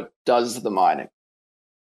actually what does the mining.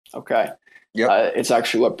 Okay. Yep. It's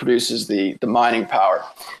actually what produces the mining power.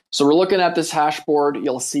 So we're looking at this hashboard.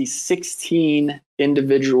 You'll see 16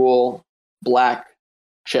 individual black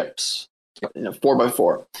chips in a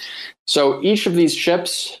 4x4. So each of these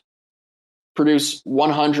chips produce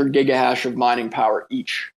 100 gigahash of mining power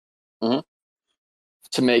each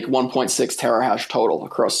to make 1.6 terahash total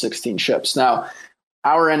across 16 chips. Now,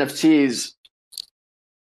 our NFTs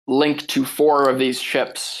link to 4 of these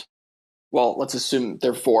chips. Well, let's assume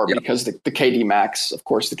they're 4 because the KD Max, of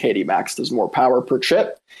course, the KD Max does more power per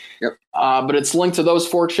chip. Yep. But it's linked to those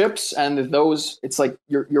 4 chips, and those, it's like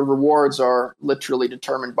your rewards are literally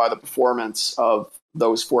determined by the performance of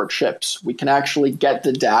those 4 chips. We can actually get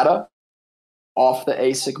the data off the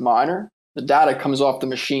ASIC miner. The data comes off the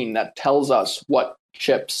machine that tells us what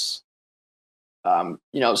chips, solve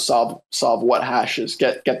what hashes,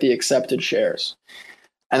 get the accepted shares.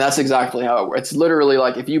 And that's exactly how it works. It's literally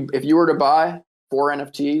like if you were to buy 4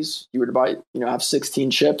 NFTs, you were to buy, have 16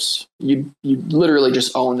 chips, you literally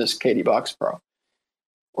just own this KD Box Pro,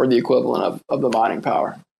 or the equivalent of the mining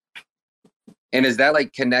power. And does that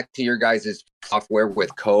like connect to your guys' software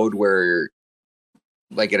with code where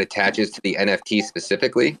like it attaches to the NFT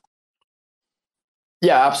specifically?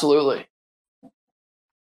 Yeah, absolutely.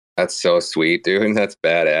 That's so sweet, dude. That's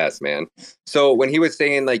badass, man. So when he was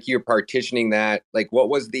saying like you're partitioning that, like what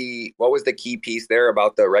was the key piece there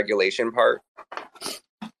about the regulation part?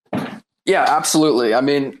 Yeah, absolutely. I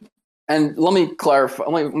mean, and let me clarify.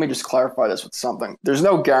 Let me just clarify this with something. There's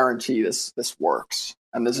no guarantee this works,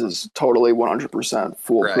 and this is totally 100%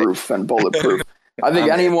 foolproof and bulletproof. I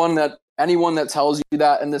think anyone that tells you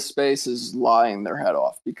that in this space is lying their head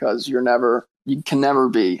off, because you can never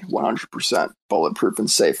be 100% bulletproof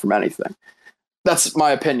and safe from anything. That's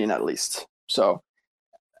my opinion, at least. So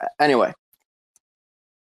anyway,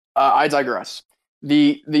 I digress.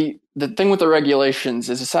 The thing with the regulations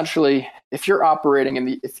is essentially if you're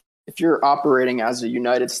operating if you're operating as a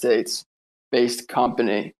United States based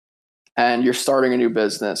company and you're starting a new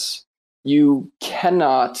business, you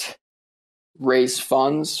cannot raise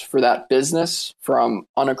funds for that business from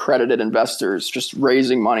unaccredited investors just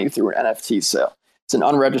raising money through an NFT sale. It's an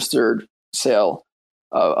unregistered sale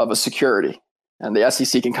of a security, and the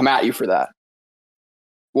SEC can come at you for that.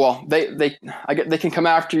 Well, they can come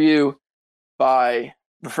after you by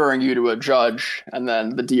referring you to a judge, and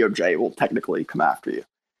then the DOJ will technically come after you.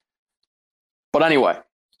 But anyway,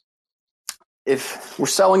 if we're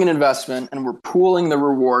selling an investment and we're pooling the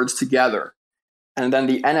rewards together, and then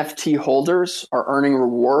the NFT holders are earning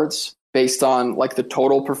rewards based on like the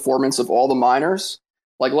total performance of all the miners.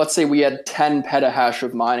 Like let's say we had 10 petahash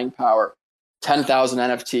of mining power, 10,000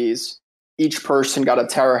 NFTs. Each person got a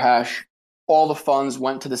terahash. All the funds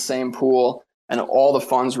went to the same pool, and all the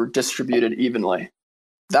funds were distributed evenly.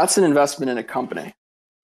 That's an investment in a company.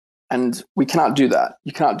 And we cannot do that.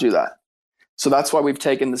 You cannot do that. So that's why we've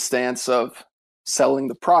taken the stance of selling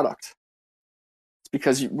the product.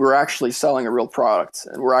 Because we're actually selling a real product,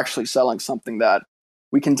 and we're actually selling something that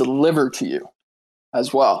we can deliver to you.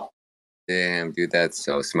 as well. Damn, dude, that's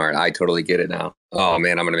so smart. I totally get it now. Oh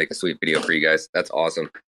man, I'm gonna make a sweet video for you guys. That's awesome.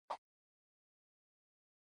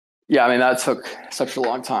 Yeah, I mean, that took such a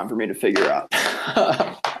long time for me to figure out.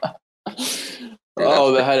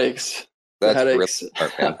 The headaches. That's The headaches. really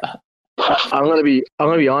smart, man. I'm gonna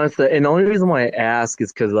be honest, and the only reason why I ask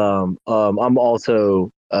is because I'm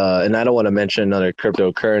also and I don't want to mention another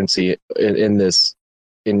cryptocurrency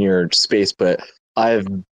in your space, but I've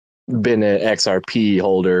been an XRP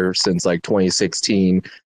holder since like 2016,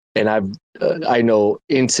 and I know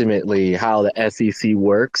intimately how the SEC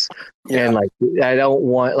works, and like I don't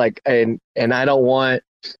want I don't want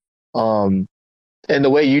and the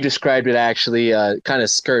way you described it actually kind of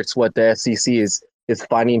skirts what the SEC is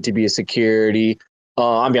finding to be a security.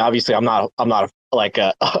 I mean, obviously, I'm not like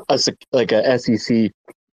a SEC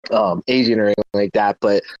agent or anything like that,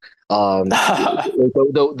 but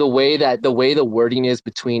the way the wording is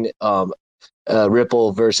between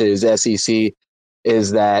Ripple versus SEC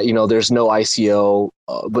is that, you know, there's no ICO,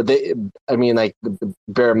 but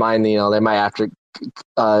bear in mind, you know, they might have to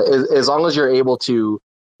as long as you're able to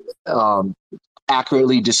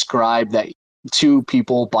accurately describe that to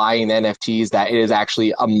people buying NFTs that it is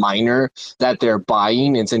actually a miner that they're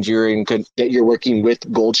buying, and since you're working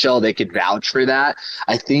with Gold Shell, they could vouch for that.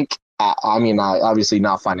 I think. Obviously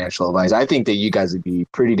not financial advice. I think that you guys would be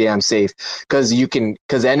pretty damn safe because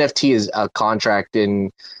NFT is a contract,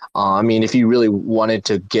 and if you really wanted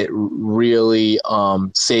to get really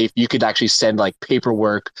safe, you could actually send like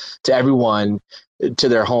paperwork to everyone to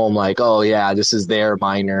their home, like, oh yeah, this is their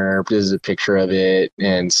miner, this is a picture of it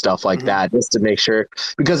and stuff like that, just to make sure,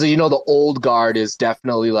 because, you know, the old guard is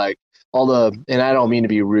definitely like and I don't mean to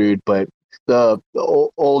be rude, but the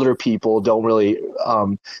older people don't really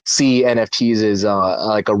see NFTs as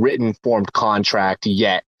like a written formed contract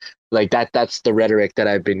yet. Like that's the rhetoric that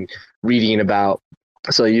I've been reading about.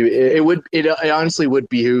 So it honestly would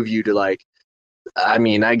behoove you to, like,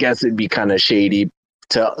 I guess it'd be kind of shady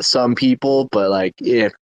to some people, but like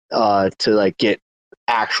if to like get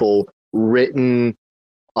actual written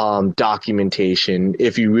documentation,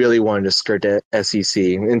 if you really wanted to skirt the SEC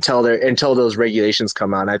until those regulations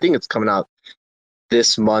come out. And I think it's coming out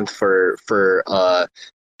this month for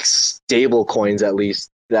stable coins, at least.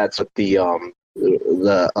 That's what the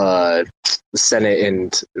Senate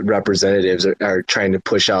and representatives are trying to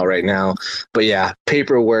push out right now. But yeah,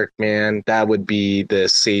 paperwork, man, that would be the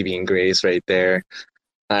saving grace right there.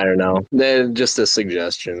 I don't know. Just a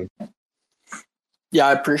suggestion. Yeah,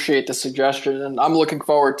 I appreciate the suggestion, and I'm looking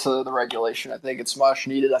forward to the regulation. I think it's much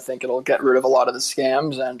needed. I think it'll get rid of a lot of the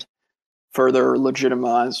scams and further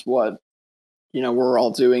legitimize what, you know, we're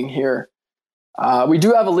all doing here. We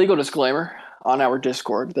do have a legal disclaimer on our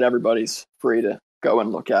Discord that everybody's free to go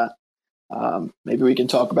and look at. Maybe we can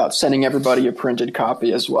talk about sending everybody a printed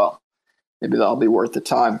copy as well. Maybe that'll be worth the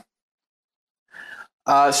time.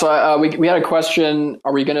 So we had a question: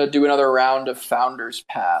 are we going to do another round of Founders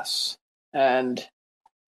Pass? And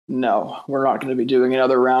no, we're not going to be doing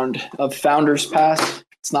another round of Founders Pass.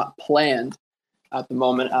 It's not planned at the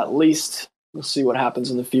moment, at least. We'll see what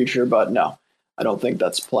happens in the future, but no, I don't think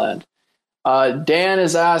that's planned. Dan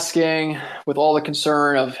is asking, with all the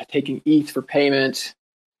concern of taking ETH for payment,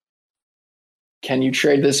 can you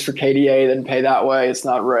trade this for KDA, then pay that way? It's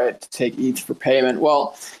not right to take ETH for payment.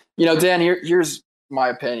 Well, you know, Dan, here's my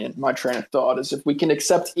opinion. My train of thought is, if we can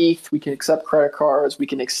accept ETH, we can accept credit cards, we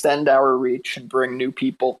can extend our reach and bring new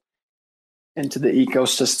people into the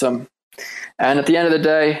ecosystem. And at the end of the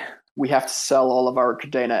day, we have to sell all of our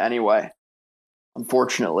KDA anyway.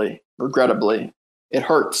 Unfortunately, regrettably, it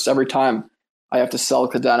hurts every time I have to sell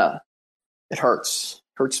KDA. It hurts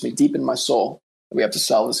me deep in my soul that we have to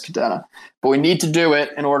sell this KDA. But we need to do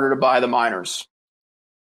it in order to buy the miners.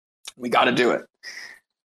 We got to do it.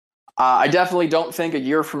 I definitely don't think a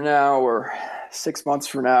year from now or 6 months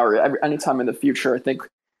from now or any time in the future, I think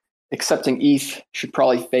accepting ETH should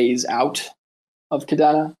probably phase out of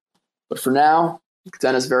KDA. But for now,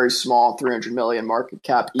 KDA is very small, 300 million market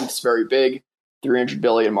cap. ETH's very big, 300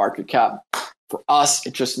 billion market cap. For us,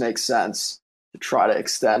 it just makes sense to try to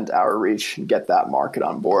extend our reach and get that market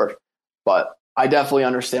on board. But I definitely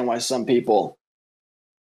understand why some people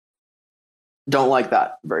don't like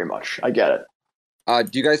that very much. I get it.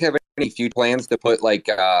 Do you guys have any future plans to put like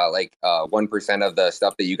 1% of the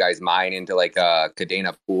stuff that you guys mine into like a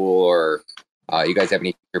KDA pool, or you guys have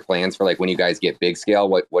any future plans for like when you guys get big scale?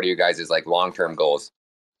 What are your guys' like long-term goals?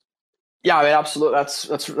 Yeah, I mean, absolutely.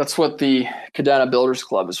 That's what the KDA Builders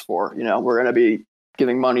Club is for. You know, we're going to be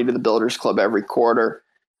giving money to the Builders Club every quarter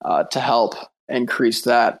to help increase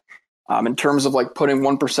that. In terms of like putting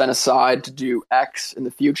 1% aside to do X in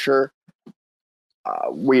the future,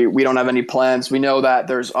 we don't have any plans. We know that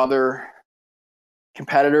there's other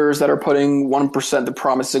competitors that are putting 1%, the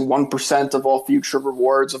promising 1% of all future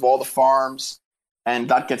rewards of all the farms. And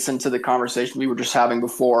that gets into the conversation we were just having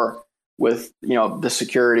before with, the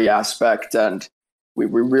security aspect. And we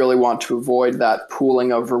really want to avoid that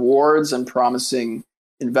pooling of rewards and promising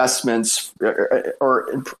investments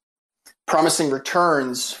or promising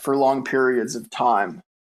returns for long periods of time,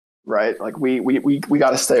 right? Like we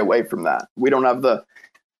got to stay away from that. We don't have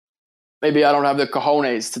maybe I don't have the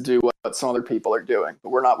cojones to do what some other people are doing, but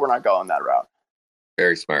we're not going that route.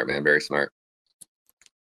 Very smart, man. Very smart.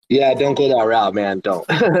 Yeah, don't go that route, man. Don't.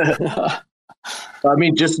 I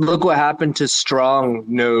mean, just look what happened to strong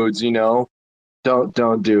nodes,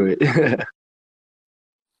 Don't do it.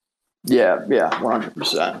 Yeah,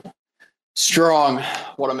 100%. Strong,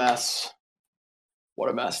 what a mess. What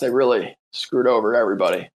a mess. They really screwed over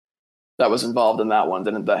everybody that was involved in that one,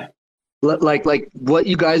 didn't they? Like what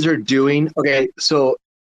you guys are doing. Okay, so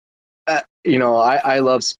I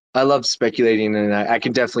love speculating, and I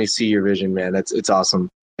can definitely see your vision, man. It's awesome.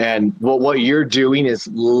 And what you're doing is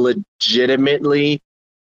legitimately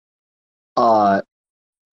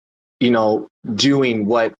doing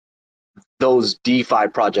what those DeFi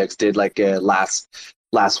projects did like last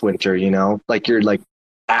winter, like you're like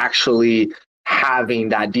actually having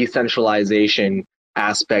that decentralization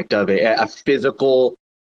aspect of it, a physical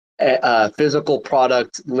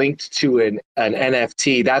product linked to an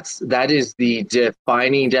NFT. That is the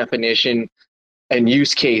defining definition and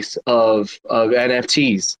use case of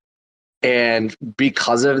NFTs. And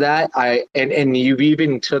because of that, and you've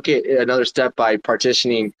even took it another step by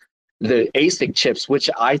partitioning the ASIC chips, which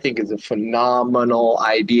I think is a phenomenal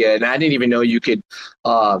idea. And I didn't even know you could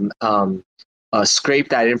scrape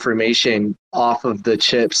that information off of the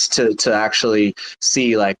chips to actually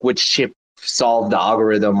see like which chip solved the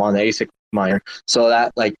algorithm on the ASIC miner. So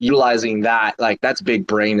that like utilizing that, like that's big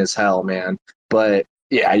brain as hell, man. But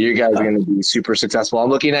yeah, you guys are going to be super successful. I'm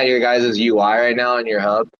looking at your guys' UI right now in your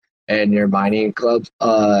hub and your mining club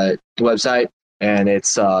website, and it's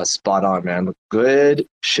spot on, man. Good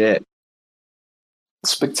shit.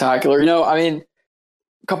 Spectacular. I mean,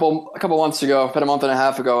 a couple months ago, about a month and a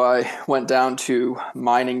half ago, I went down to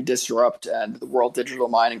Mining Disrupt and the World Digital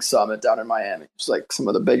Mining Summit down in Miami. It's like some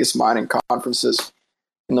of the biggest mining conferences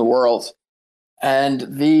in the world. And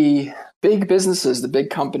the big businesses, the big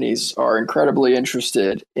companies are incredibly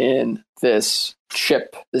interested in this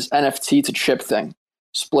chip, this NFT to chip thing,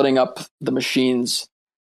 splitting up the machines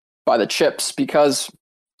by the chips, because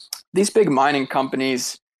these big mining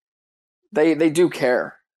companies, they do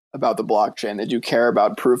care about the blockchain. They do care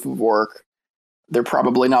about proof of work. They're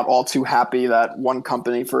probably not all too happy that one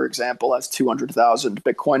company, for example, has 200,000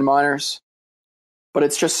 Bitcoin miners. But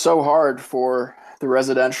it's just so hard for the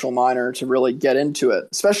residential miner to really get into it,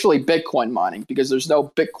 especially Bitcoin mining, because there's no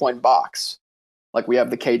Bitcoin box. Like we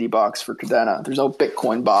have the KD box for Kadena. There's no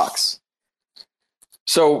Bitcoin box.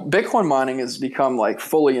 So Bitcoin mining has become like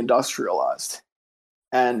fully industrialized.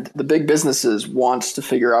 And the big businesses want to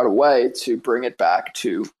figure out a way to bring it back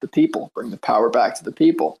to the people, bring the power back to the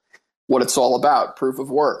people. What it's all about, proof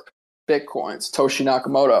of work, Bitcoins, Satoshi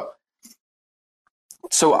Nakamoto.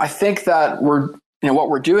 So I think that what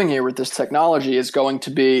we're doing here with this technology is going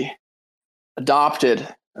to be adopted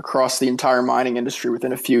across the entire mining industry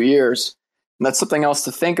within a few years. And that's something else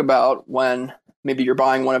to think about when maybe you're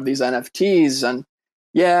buying one of these NFTs, and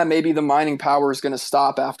yeah, maybe the mining power is going to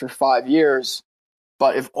stop after 5 years.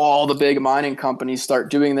 But if all the big mining companies start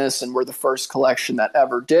doing this and we're the first collection that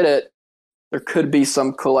ever did it, there could be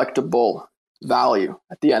some collectible value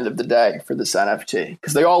at the end of the day for this NFT,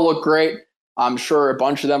 because they all look great. I'm sure a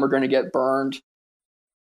bunch of them are going to get burned.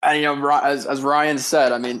 And, as Ryan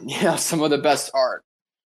said, I mean, some of the best art.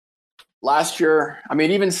 Last year, I mean,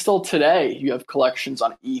 even still today, you have collections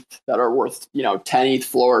on ETH that are worth, 10 ETH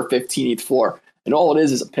floor, 15 ETH floor. And all it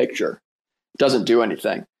is a picture. It doesn't do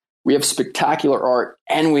anything. We have spectacular art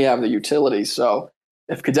and we have the utility. So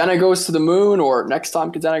if Kadena goes to the moon, or next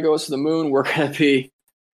time Kadena goes to the moon, we're going to be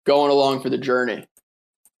going along for the journey.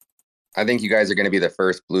 I think you guys are going to be the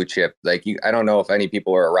first blue chip. I don't know if any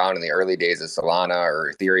people were around in the early days of Solana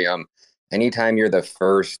or Ethereum. Anytime you're the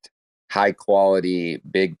first high quality,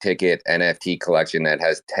 big ticket NFT collection that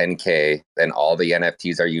has 10K, then all the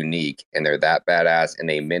NFTs are unique and they're that badass and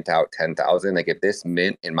they mint out 10,000. Like if this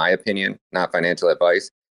mint, in my opinion, not financial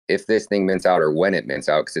advice, if this thing mints out, or when it mints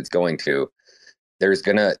out, because it's going to,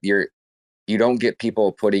 you don't get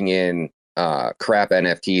people putting in crap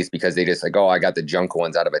NFTs because they just like, oh, I got the junk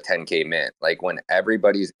ones out of a 10K mint. Like when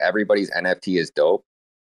everybody's NFT is dope,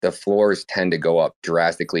 the floors tend to go up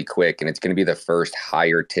drastically quick, and it's going to be the first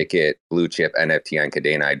higher ticket blue chip NFT on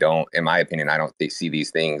KDA. In my opinion, I don't see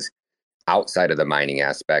these things outside of the mining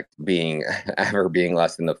aspect being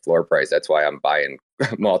less than the floor price. That's why I'm buying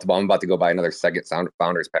multiple. I'm about to go buy another second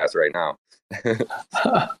Founders Pass right now.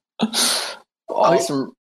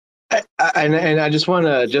 Awesome. And I just want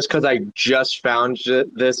to, just because I just found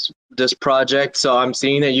this project, so I'm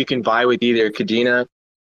seeing that you can buy with either Kadena,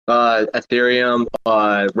 Ethereum,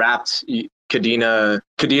 wrapped Kadena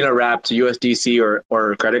wrapped USDC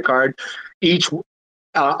or credit card. Each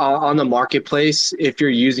on the marketplace, if you're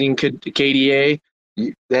using KDA,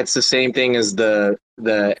 that's the same thing as the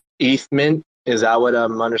ETH mint. Is that what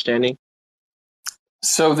I'm understanding?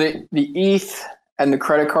 So the ETH and the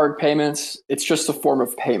credit card payments, it's just a form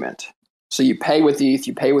of payment. So you pay with ETH,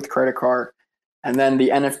 you pay with credit card, and then the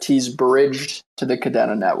NFT's bridged to the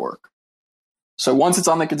Kadena network. So once it's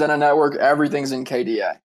on the Kadena network, everything's in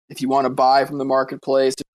KDA. If you want to buy from the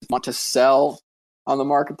marketplace, if you want to sell on the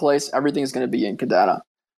marketplace, everything's going to be in Kadena.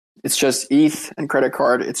 It's just ETH and credit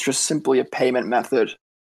card. It's just simply a payment method.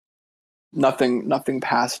 Nothing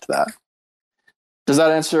past that. Does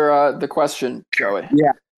that answer the question, Joey?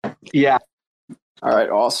 Yeah. All right,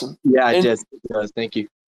 awesome. Yeah, it does. Thank you.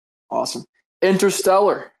 Awesome.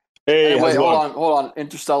 Interstellar. Hey, wait, hold on.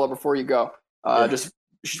 Interstellar, before you go. Just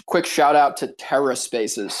quick shout out to Terra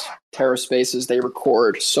Spaces. Terra Spaces, they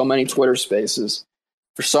record so many Twitter spaces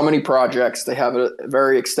for so many projects. They have a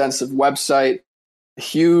very extensive website, a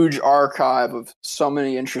huge archive of so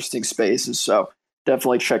many interesting spaces. So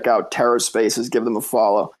definitely check out Terra Spaces, give them a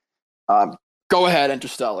follow. Go ahead,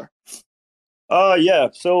 Interstellar.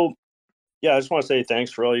 I just want to say thanks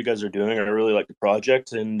for all you guys are doing. I really like the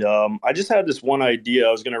project. And I just had this one idea.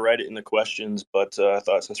 I was going to write it in the questions, but I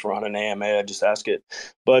thought since we're on an AMA, I'd just ask it.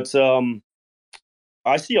 But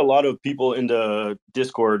I see a lot of people in the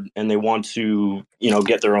Discord and they want to,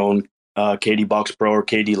 get their own KD Box Pro or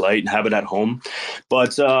KD Lite and have it at home.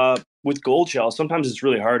 But with Gold Shell, sometimes it's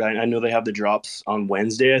really hard. I know they have the drops on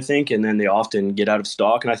Wednesday, I think, and then they often get out of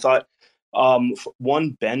stock. And I thought,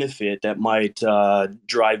 one benefit that might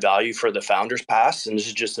drive value for the Founders Pass, and this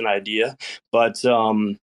is just an idea, but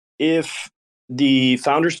if the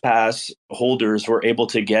Founders Pass holders were able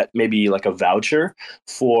to get maybe like a voucher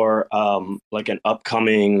for like an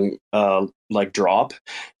upcoming drop,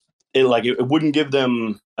 it wouldn't give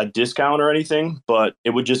them a discount or anything, but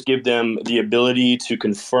it would just give them the ability to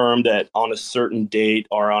confirm that on a certain date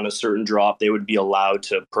or on a certain drop, they would be allowed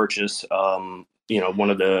to purchase one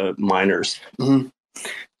of the miners. Mm-hmm.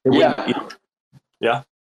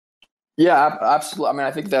 Yeah, absolutely. I mean,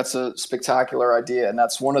 I think that's a spectacular idea, and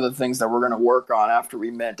that's one of the things that we're going to work on after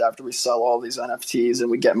we sell all these NFTs and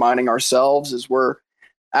we get mining ourselves, is we're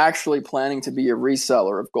actually planning to be a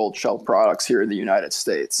reseller of Gold Shell products here in the United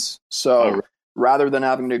States. So rather than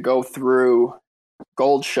having to go through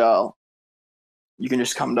Gold Shell, you can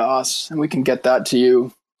just come to us and we can get that to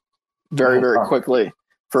you very, very quickly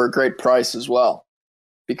for a great price as well.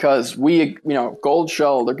 Because Gold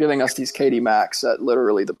Shell, they're giving us these KD Max at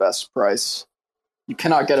literally the best price. You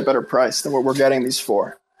cannot get a better price than what we're getting these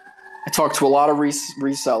for. I talked to a lot of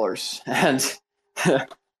resellers and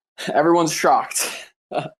everyone's shocked.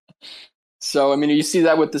 So, I mean, you see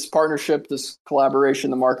that with this partnership, this collaboration,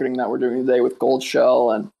 the marketing that we're doing today with Gold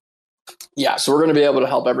Shell. And so we're going to be able to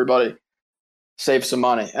help everybody save some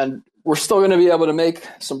money. And we're still going to be able to make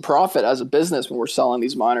some profit as a business when we're selling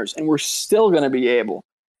these miners. And we're still going to be able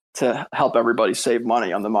to help everybody save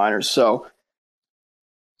money on the miners. So,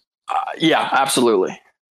 absolutely.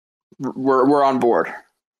 We're on board.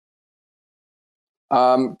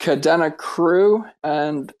 Kadena Crew,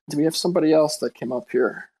 and do we have somebody else that came up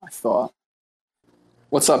here? I thought.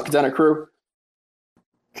 What's up, Kadena Crew?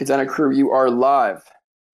 Kadena Crew, you are live.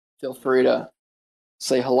 Feel free to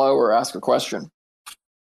say hello or ask a question. I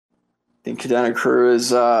think Kadena Crew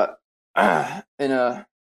is in a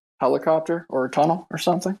helicopter or a tunnel or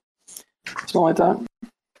something like that. All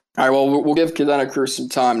right, well, we'll give Kadena Crew some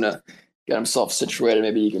time to get himself situated.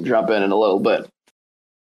 Maybe he can jump in a little bit.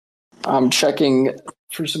 I'm checking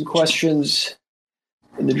for some questions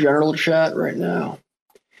in the general chat right now.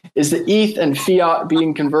 Is the ETH and fiat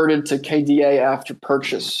being converted to KDA after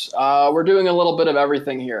purchase? We're doing a little bit of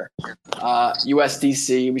everything here.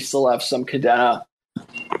 USDC, we still have some Kadena.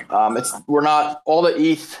 We're not all the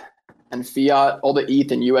ETH and fiat, all the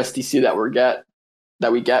ETH and USDC that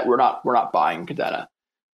we get. We're not buying Kadena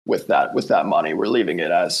with that money. We're leaving it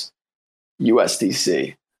as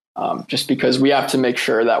USDC, just because we have to make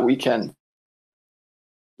sure that we can.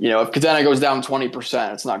 If Kadena goes down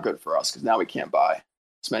 20%, it's not good for us because now we can't buy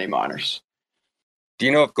as many miners. Do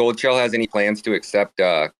you know if Gold Shell has any plans to accept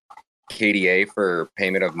KDA for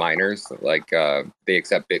payment of miners? Like they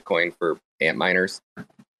accept Bitcoin for AMP miners?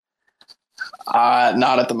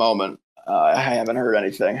 Not at the moment. I haven't heard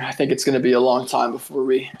anything. I think it's going to be a long time before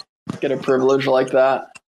we get a privilege like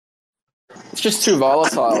that. It's just too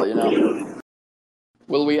volatile, you know.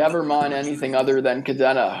 Will we ever mine anything other than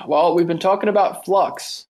Kadena? Well, we've been talking about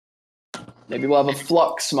Flux. Maybe we'll have a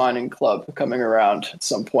Flux mining club coming around at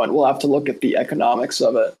some point. We'll have to look at the economics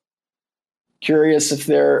of it. Curious if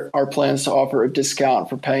there are plans to offer a discount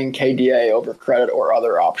for paying KDA over credit or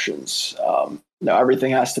other options. No,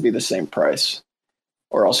 everything has to be the same price,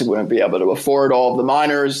 or else we wouldn't be able to afford all of the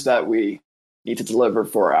miners that we need to deliver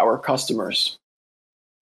for our customers.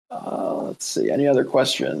 Let's see, any other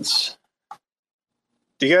questions?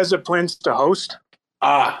 Do you guys have plans to host?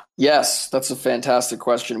 Yes, that's a fantastic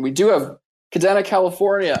question. We do have Kadena,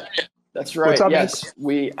 California. That's right. Yes,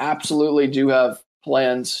 we absolutely do have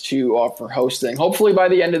plans to offer hosting. Hopefully by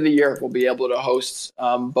the end of the year, we'll be able to host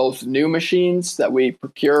both new machines that we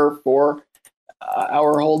procure for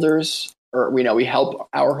our holders, or we help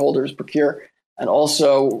our holders procure. And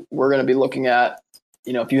also we're going to be looking at,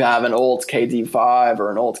 if you have an old KD5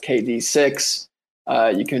 or an old KD6,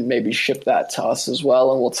 you can maybe ship that to us as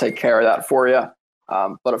well, and we'll take care of that for you.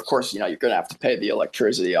 But of course, you're going to have to pay the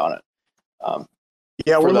electricity on it.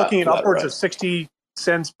 We're looking at upwards of 60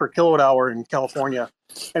 cents per kilowatt hour in California.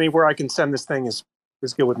 Anywhere I can send this thing is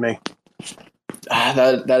good with me.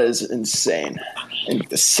 That is insane.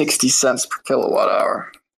 60 cents per kilowatt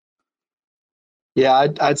hour. Yeah,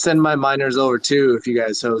 I'd send my miners over too if you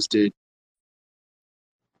guys hosted.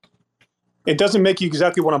 It doesn't make you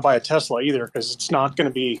exactly want to buy a Tesla either, because it's not going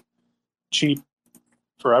to be cheap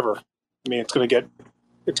forever. I mean, it's going to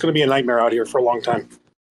be a nightmare out here for a long time.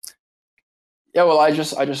 Yeah, well, I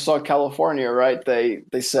just saw California, right? They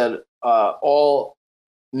said all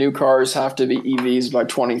new cars have to be EVs by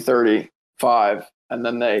 2035, and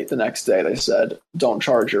then the next day they said don't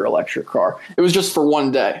charge your electric car. It was just for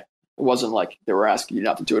one day. It wasn't like they were asking you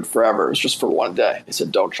not to do it forever. It was just for one day. They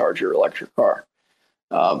said don't charge your electric car.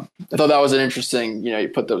 I thought that was an interesting. You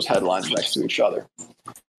put those headlines next to each other.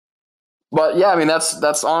 But yeah, I mean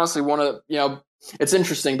that's honestly one of it's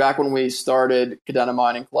interesting. Back when we started Kadena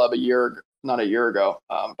Mining Club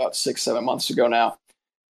about 6-7 months ago now,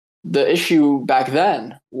 the issue back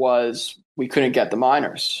then was we couldn't get the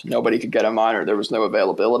miners. Nobody could get a miner. There was no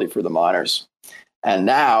availability for the miners. And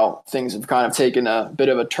now things have kind of taken a bit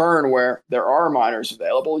of a turn where there are miners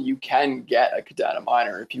available. You can get a Kadena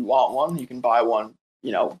miner if you want one. You can buy one,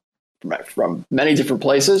 from many different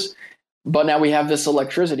places. But now we have this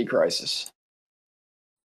electricity crisis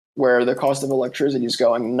where the cost of electricity is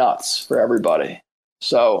going nuts for everybody.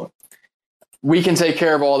 So we can take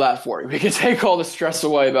care of all that for you. We can take all the stress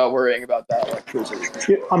away about worrying about that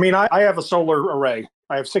electricity. I mean, I have a solar array.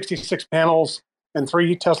 I have 66 panels and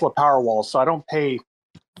 3 Tesla Powerwalls, so I don't pay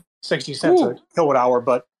 60 cents a kilowatt hour.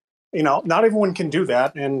 But, not everyone can do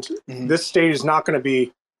that. And this state is not going to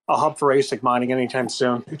be a hub for ASIC mining anytime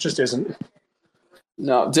soon. It just isn't.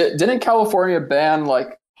 No. Didn't California ban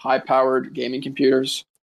high-powered gaming computers?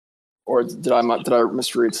 Or did I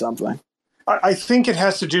misread something? I think it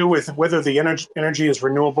has to do with whether the energy is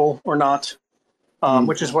renewable or not,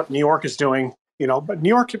 which is what New York is doing. But New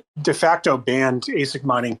York de facto banned ASIC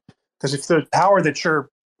mining because if the power that you're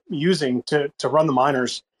using to run the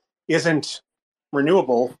miners isn't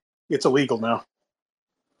renewable, it's illegal now.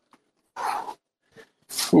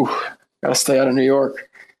 Gotta stay out of New York.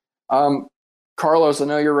 Carlos, I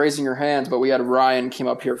know you're raising your hand, but we had Ryan came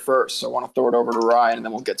up here first, so I want to throw it over to Ryan, and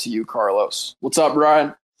then we'll get to you, Carlos. What's up,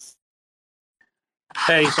 Ryan?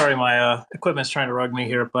 Hey, sorry, my equipment's trying to rug me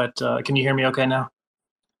here, but can you hear me okay now?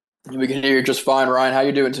 We can hear you just fine, Ryan. How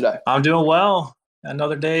you doing today? I'm doing well.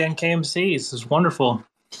 Another day in KMC. This is wonderful.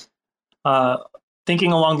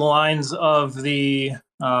 Thinking along the lines of the,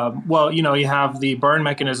 you have the burn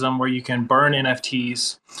mechanism where you can burn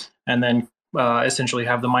NFTs and then essentially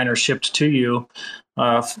have the miner shipped to you.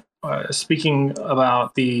 Speaking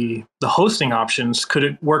about the hosting options, could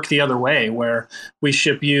it work the other way where we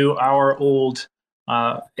ship you our old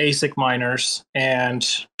ASIC miners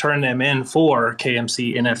and turn them in for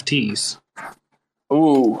KMC NFTs?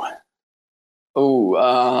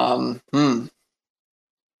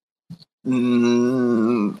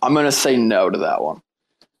 I'm going to say no to that one.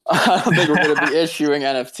 I don't think we're going to be issuing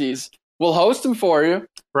NFTs. We'll host them for you.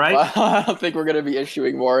 Right. I don't think we're going to be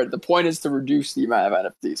issuing more. The point is to reduce the amount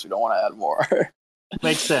of NFTs. We don't want to add more.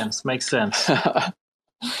 Makes sense.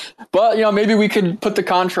 But, maybe we could put the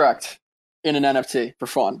contract in an NFT for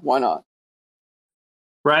fun. Why not?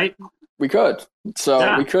 Right. We could. So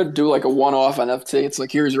Yeah. we could do like a one-off NFT. It's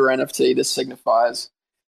like, here's your NFT. This signifies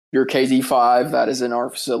your KD5 that is in our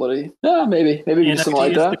facility. Yeah, maybe we do something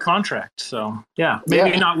like is that. the contract. So yeah,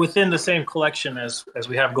 maybe not within the same collection as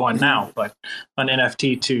we have going now, but an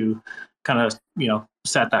NFT to kind of,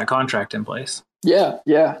 set that contract in place.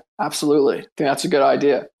 Yeah, absolutely. I think that's a good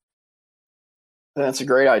idea. That's a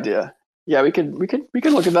great idea. Yeah, we could look at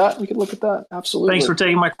that. We could look at that. Absolutely. Thanks for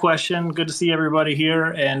taking my question. Good to see everybody here.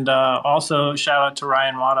 And also shout out to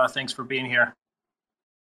Ryan Wada. Thanks for being here.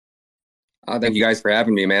 Thank you guys for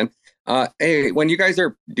having me, man. Hey, when you guys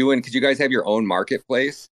are doing, because you guys have your own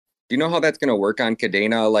marketplace, do you know how that's going to work on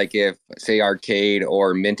Kadena? Like if, say, Arcade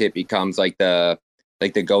or Mintit becomes like the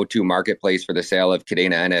go-to marketplace for the sale of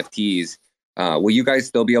Kadena NFTs, will you guys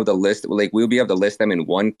still be able to list, like we'll be able to list them in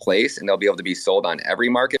one place and they'll be able to be sold on every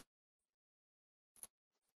market?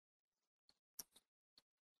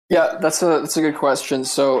 Yeah, that's a good question.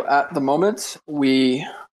 So at the moment, we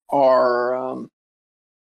are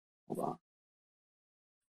hold on.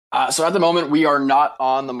 So at the moment, we are not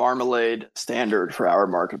on the Marmalade standard for our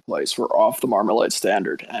marketplace. We're off the Marmalade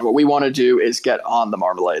standard, and what we want to do is get on the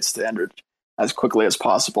Marmalade standard as quickly as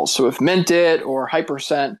possible. So if Mintit or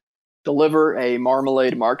Hypercent deliver a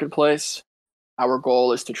Marmalade marketplace, our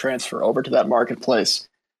goal is to transfer over to that marketplace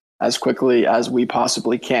as quickly as we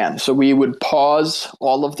possibly can. So we would pause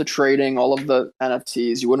all of the trading, all of the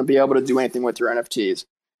NFTs. You wouldn't be able to do anything with your NFTs.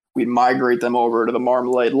 We'd migrate them over to the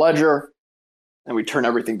Marmalade ledger, and we turn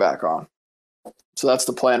everything back on. So that's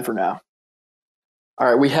the plan for now. All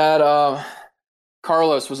right, we had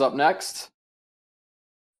Carlos was up next.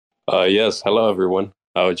 Yes, hello everyone.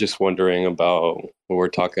 I was just wondering about, we're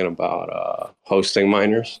talking about hosting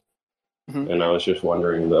miners, and I was just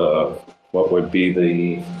wondering what would be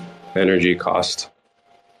the energy cost?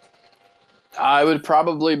 I would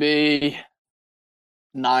probably be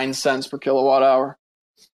 9 cents per kilowatt hour.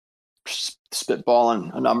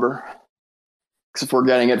 Spitballing a number. Because if we're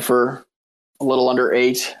getting it for a little under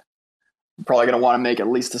 8, we're probably going to want to make at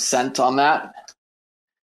least a cent on that.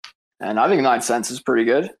 And I think 9 cents is pretty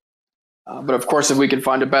good. But of course, if we can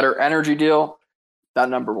find a better energy deal, that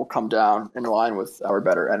number will come down in line with our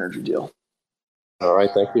better energy deal. All right,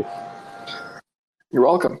 thank you. You're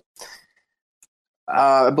welcome.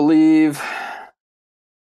 I believe,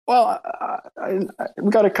 well, we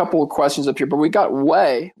got a couple of questions up here, but we got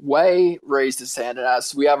Way raised his hand and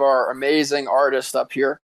asked, we have our amazing artist up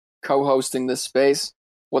here co-hosting this space.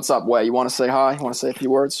 What's up, Way? You want to say hi? You want to say a few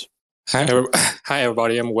words? Hi,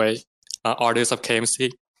 everybody. I'm Way, artist of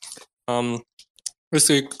KMC. We're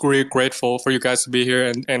really grateful for you guys to be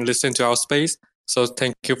here and listen to our space. So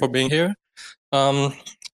thank you for being here. I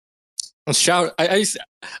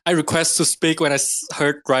request to speak when I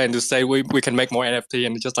heard Ryan to say we can make more NFT,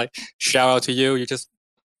 and just like shout out to you. You just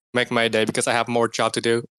make my day because I have more job to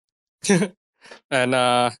do.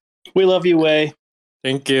 And we love you, Way.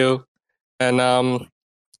 Thank you. And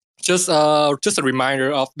just a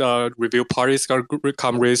reminder of the review party is gonna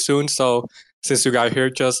come really soon. So since you got here,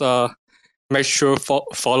 just make sure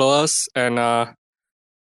follow us and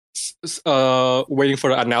waiting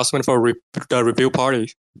for the announcement for the review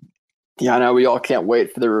party. Yeah, I know we all can't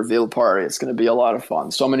wait for the reveal party. It's going to be a lot of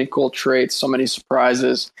fun. So many cool traits, so many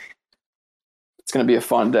surprises. It's going to be a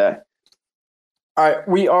fun day. All right,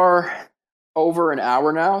 we are over an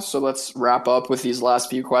hour now, so let's wrap up with these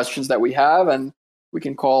last few questions that we have, and we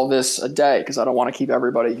can call this a day because I don't want to keep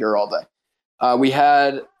everybody here all day. We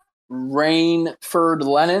had Rainford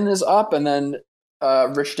Lennon is up, and then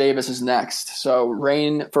Rich Davis is next. So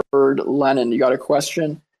Rainford Lennon, you got a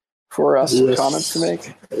question for us? Yes. Comments to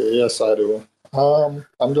make? Yes, I do.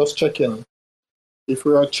 I'm just checking. If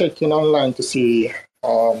we are checking online to see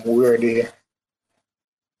where this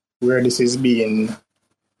is being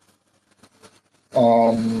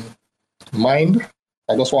mined,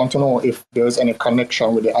 I just want to know if there's any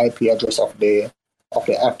connection with the IP address of the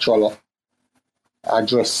actual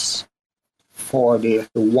address for the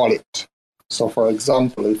wallet. So, for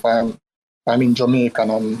example, if I'm in Jamaica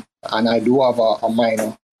and I do have a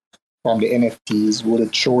miner from the NFTs, would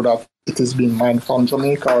it show that it is being mined from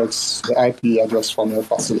Jamaica, or it's the IP address from your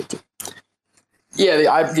facility? Yeah,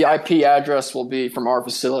 the IP address will be from our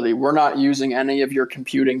facility. We're not using any of your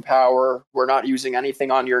computing power. We're not using anything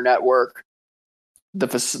on your network.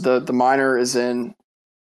 The miner is in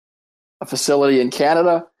a facility in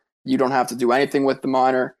Canada. You don't have to do anything with the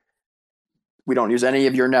miner. We don't use any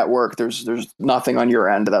of your network. There's nothing on your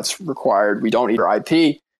end that's required. We don't need your IP.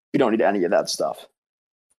 We don't need any of that stuff.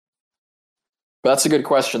 But that's a good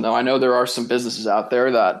question, though. I know there are some businesses out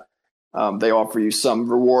there that they offer you some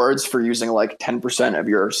rewards for using like 10% of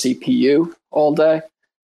your CPU all day.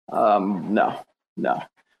 No.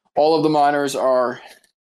 All of the miners are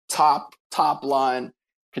top line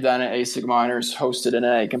Kadena ASIC miners hosted in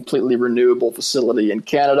a completely renewable facility in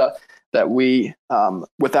Canada that we,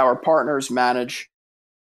 with our partners, manage,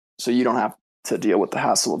 so you don't have to deal with the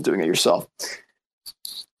hassle of doing it yourself.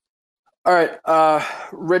 All right,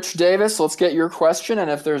 Rich Davis, let's get your question,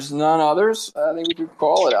 and if there's none others, I think we could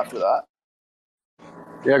call it after that.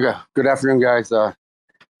 Yeah, good afternoon, guys. It's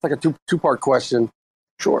like a two-part question.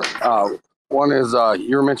 Sure. One is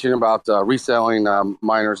you were mentioning about reselling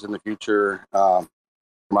miners in the future,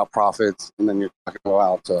 about profits, and then you're talking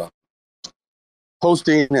about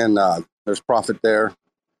hosting, and there's profit there.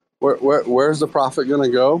 Where's the profit going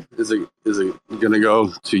to go? Is it going to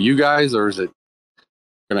go to you guys, or is it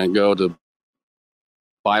going to go to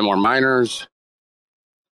buy more miners?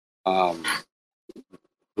 Who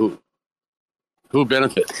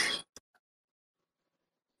benefits?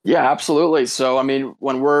 Yeah, absolutely. So, I mean,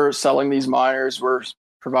 when we're selling these miners, we're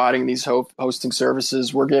providing these hosting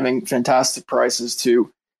services. We're giving fantastic prices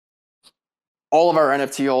to all of our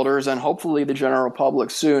NFT holders and hopefully the general public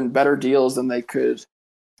soon, better deals than they could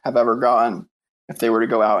have ever gotten if they were to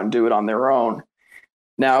go out and do it on their own.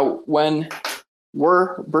 Now, when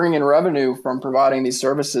we're bringing in revenue from providing these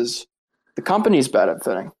services, the company's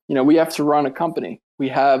benefiting. We have to run a company. We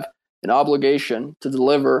have an obligation to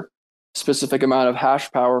deliver a specific amount of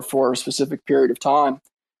hash power for a specific period of time.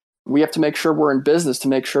 We have to make sure we're in business to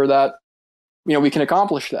make sure that we can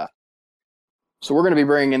accomplish that. So we're going to be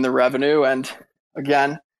bringing in the revenue, and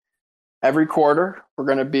again, every quarter we're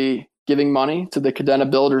going to be giving money to the Kadena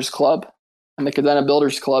Builders Club, and the Kadena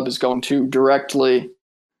Builders Club is going to directly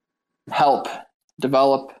help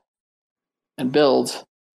develop and build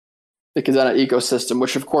the Kadena ecosystem,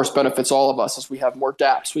 which of course benefits all of us as we have more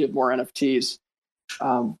dApps, we have more NFTs,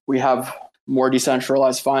 we have more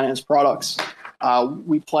decentralized finance products.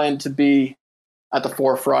 We plan to be at the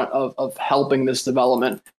forefront of helping this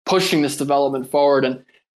development, pushing this development forward, and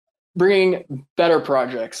bringing better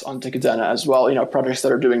projects onto Kadena as well, projects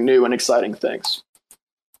that are doing new and exciting things.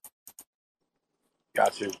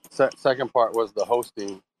 Got you. Second part was the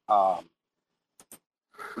hosting.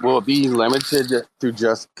 Will it be limited to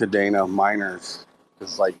just Kadena miners?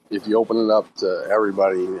 Because if you open it up to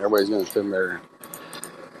everybody's going to send their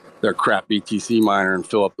crap BTC miner and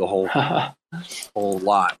fill up the whole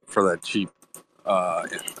lot for that cheap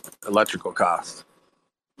electrical cost.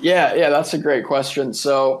 Yeah, that's a great question.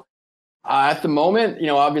 So at the moment,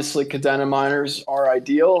 obviously Kadena miners are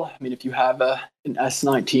ideal. I mean, if you have an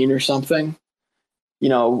S19 or something,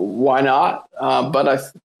 why not?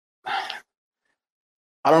 But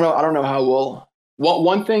I don't know how we'll.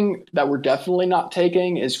 One thing that we're definitely not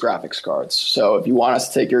taking is graphics cards. So if you want us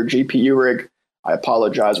to take your GPU rig, I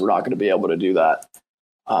apologize, we're not going to be able to do that.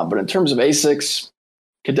 But in terms of ASICs,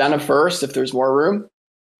 Kadena first, if there's more room,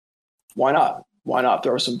 why not? Why not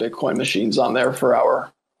throw some Bitcoin machines on there for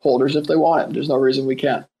our holders if they want it? There's no reason we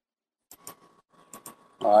can't.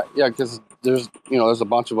 Yeah, because there's a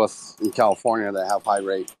bunch of us in California that have high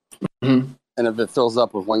rate. Mm-hmm. And if it fills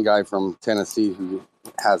up with one guy from Tennessee who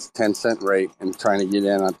has 10-cent rate and trying to get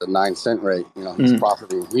in at the 9-cent rate, he's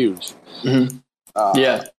profiting huge. Mm-hmm.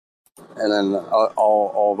 Yeah. And then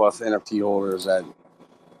all of us NFT holders that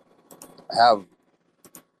have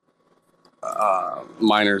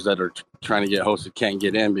miners that are trying to get hosted can't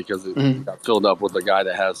get in because it got filled up with a guy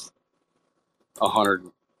that has 100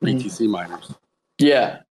 BTC miners.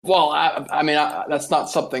 Yeah. Well, I mean, that's not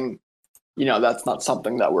something, that's not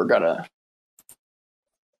something that we're gonna.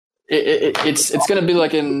 It's going to be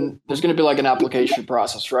there's going to be an application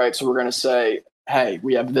process, right? So we're going to say, hey,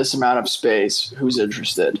 we have this amount of space. Who's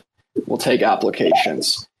interested? We'll take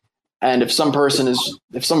applications. And if some person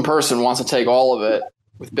wants to take all of it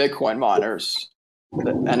with Bitcoin miners,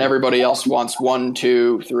 and everybody else wants 1,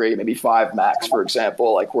 2, 3, maybe 5 max, for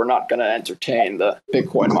example, we're not going to entertain the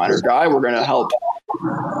Bitcoin miner guy. We're going to help.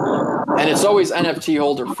 And it's always NFT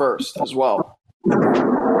holder first as well.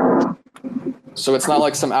 So it's not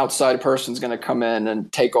like some outside person's going to come in and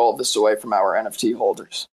take all of this away from our NFT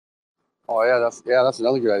holders. Oh yeah, that's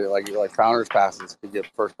another good idea. Like founders passes could get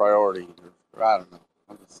first priority. I don't know.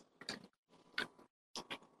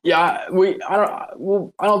 Yeah, we'll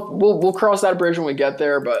cross that bridge when we get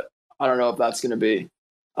there, but I don't know if that's going to be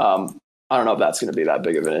that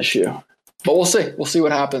big of an issue. But we'll see. We'll see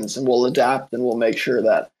what happens, and we'll adapt, and we'll make sure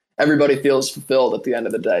that everybody feels fulfilled at the end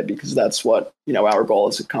of the day, because that's what our goal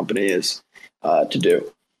as a company is to do.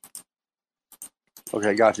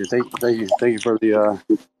 Okay, got you. Thank you for the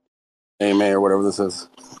AMA or whatever this is.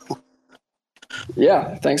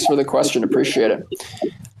 Yeah, thanks for the question. Appreciate it.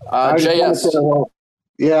 JS.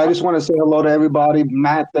 Yeah, I just want to say hello to everybody.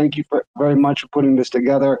 Matt, thank you very much for putting this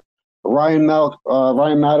together. Ryan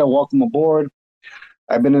Matter, welcome aboard.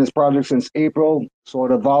 I've been in this project since April, so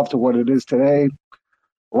it evolved to what it is today.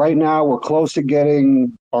 Right now, we're close to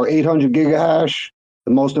getting our 800 gigahash.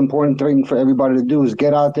 The most important thing for everybody to do is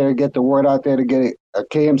get out there, get the word out there to get a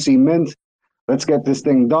KMC mint. Let's get this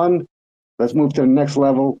thing done. Let's move to the next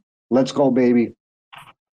level. Let's go, baby.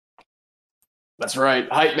 That's right.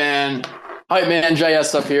 Hype man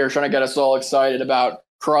JS up here trying to get us all excited about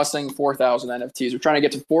crossing 4,000 NFTs. We're trying to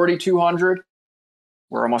get to 4,200.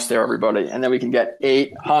 We're almost there, everybody. And then we can get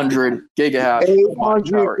 800 gigahash.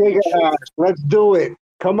 800 gigahash. Let's do it.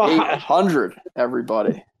 Come on. 800,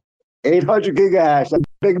 everybody. 800 gigahash. That's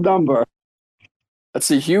a big number.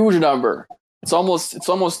 That's a huge number. It's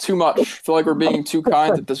almost too much. I feel like we're being too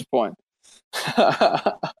kind at this point.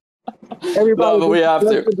 Everybody, no, but we have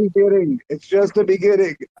to. It's just the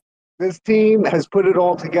beginning. This team has put it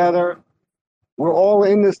all together. We're all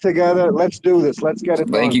in this together. Let's do this. Let's get it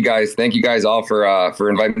done. Thank you guys. Thank you guys all for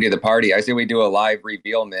inviting me to the party. I say we do a live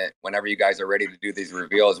reveal mint. Whenever you guys are ready to do these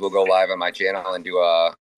reveals, we'll go live on my channel and do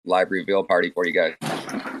a live reveal party for you guys.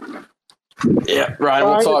 Yeah, Ryan,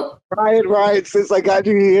 we'll talk. Ryan, since I got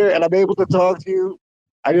you here and I'm able to talk to you,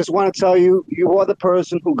 I just want to tell you, you are the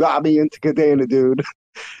person who got me into KDA, dude.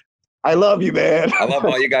 I love you, man. I love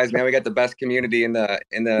all you guys, man. We got the best community in the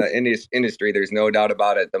industry. There's no doubt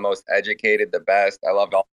about it. The most educated, the best. I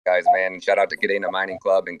love all you guys, man. Shout out to KDA Mining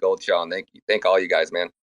Club and Gold Shell. And thank all you guys, man.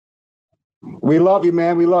 We love you,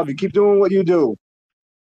 man. We love you. Keep doing what you do.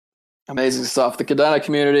 Amazing stuff. The KDA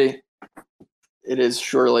community, it is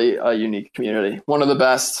surely a unique community. One of the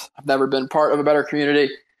best. I've never been part of a better community.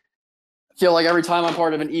 I feel like every time I'm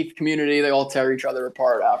part of an ETH community, they all tear each other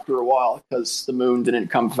apart after a while because the moon didn't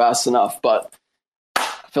come fast enough. But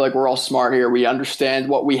I feel like we're all smart here. We understand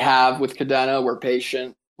what we have with KDA. We're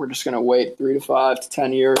patient. We're just going to wait 3 to 5 to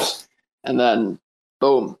 10 years. And then,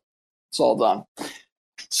 boom, it's all done.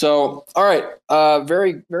 So, all right.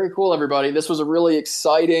 Very, very cool, everybody. This was a really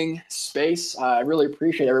exciting space. I really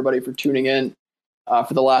appreciate everybody for tuning in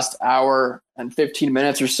for the last hour and 15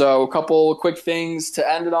 minutes or so. A couple quick things to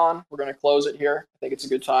end it on. We're going to close it here. I think it's a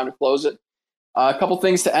good time to close it. A couple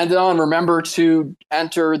things to end it on. Remember to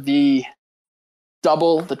enter the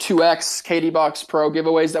 2X KD Box Pro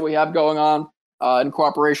giveaways that we have going on in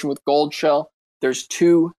cooperation with Gold Shell. There's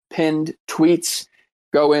 2 pinned tweets.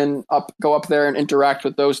 Go up there and interact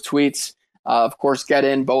with those tweets. Of course, get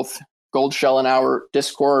in both Gold Shell and our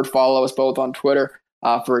Discord. Follow us both on Twitter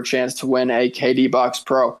for a chance to win a KD Box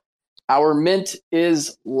Pro. Our mint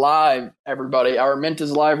is live, everybody. Our mint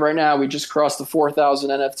is live right now. We just crossed the 4,000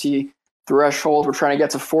 NFT threshold. We're trying to get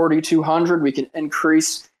to 4,200. We can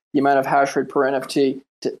increase the amount of hash rate per NFT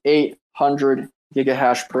to 800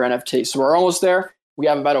 gigahash per NFT. So we're almost there. We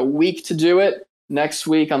have about a week to do it. Next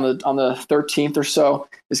week on the 13th or so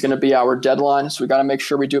is going to be our deadline. So we got to make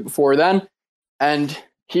sure we do it before then. And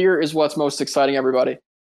here is what's most exciting, everybody.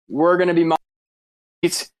 We're going to be mining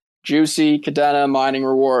juicy KDA mining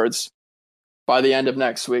rewards by the end of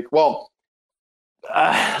next week. Well,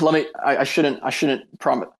 I shouldn't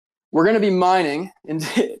promise. We're going to be mining in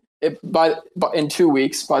 2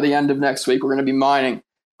 weeks. By the end of next week, we're going to be mining.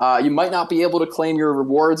 You might not be able to claim your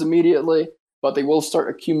rewards immediately, but they will start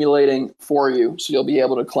accumulating for you. So you'll be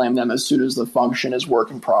able to claim them as soon as the function is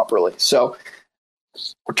working properly. So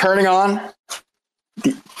we're turning on.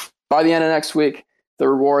 By the end of next week, the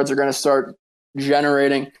rewards are going to start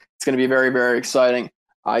generating. It's going to be very, very exciting.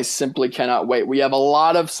 I simply cannot wait. We have a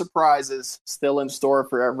lot of surprises still in store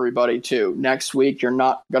for everybody, too. Next week, you're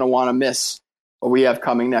not going to want to miss what we have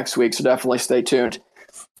coming next week, so definitely stay tuned.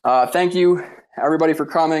 Thank you, everybody, for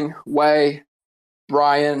coming. Way,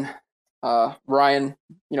 Brian, Ryan,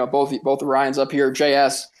 both the Ryans up here,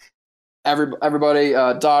 JS, everybody,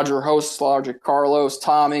 Dodger, Host, Logic, Carlos,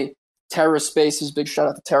 Tommy, Terra Spaces, big shout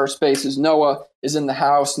out to Terra Spaces. Noah is in the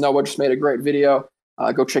house. Noah just made a great video.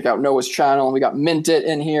 Go check out Noah's channel. We got Mintit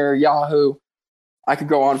in here, Yahoo. I could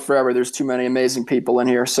go on forever. There's too many amazing people in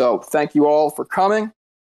here. So thank you all for coming.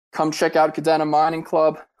 Come check out KDA Mining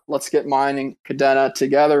Club. Let's get mining KDA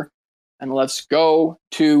together. And let's go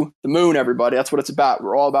to the moon, everybody. That's what it's about.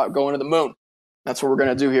 We're all about going to the moon. That's what we're going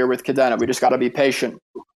to do here with KDA. We just got to be patient.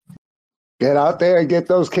 Get out there and get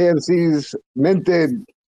those KMCs minted.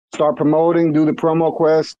 Start promoting. Do the promo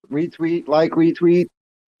quest. Retweet, retweet.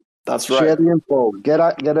 That's right. Share the info. Get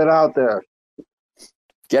it out there.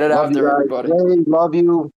 Get it out there, everybody. Ray, love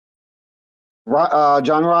you.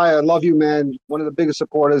 John Raya, love you, man. One of the biggest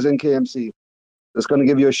supporters in KMC. Just going to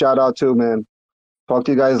give you a shout out too, man. Talk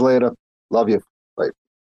to you guys later. Love you. Bye.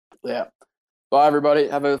 Yeah. Bye, everybody.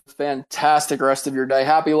 Have a fantastic rest of your day.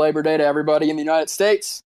 Happy Labor Day to everybody in the United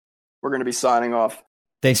States. We're going to be signing off.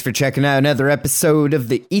 Thanks for checking out another episode of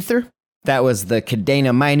The Ether. That was the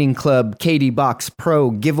KDA Mining Club KD Box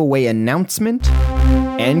Pro giveaway announcement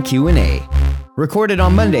and Q&A. Recorded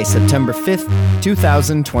on Monday, September 5th,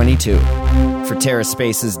 2022. For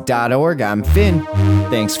TerraSpaces.org, I'm Finn.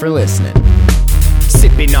 Thanks for listening.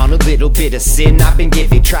 Sipping on a little bit of sin I've been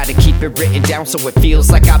giving. Try to keep it written down so it feels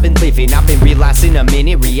like I've been living. I've been realizing a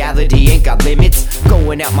minute reality ain't got limits.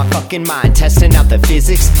 Going out my fucking mind, testing out the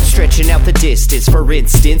physics, stretching out the distance. For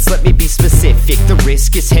instance, let me be specific. The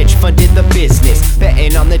risk is hedge funding the business,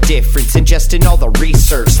 betting on the difference, ingesting all the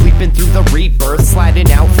research, sleeping through the rebirth,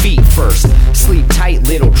 sliding out feet first. Sleep tight,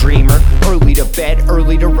 little dreamer. Early to bed,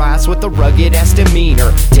 early to rise with a rugged ass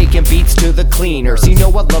demeanor. Taking beats to the cleaners. You know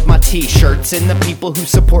I love my t-shirts and the people who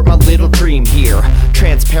support my little dream here.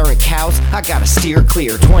 Transparent cows, I gotta steer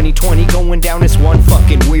clear. 2020 going down as one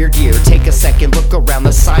fucking weird year. Take a second, look around,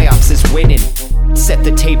 the psyops is winning. Set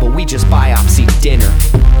the table, we just biopsy dinner.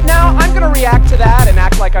 Now, I'm gonna react to that and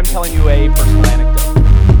act like I'm telling you a personal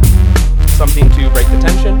anecdote. Something to break the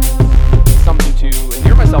tension, something to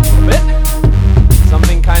endear myself a little bit,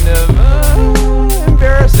 something kind of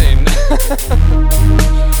embarrassing.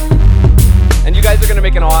 And you guys are gonna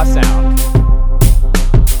make an awe sound.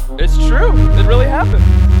 It's true. It really happened.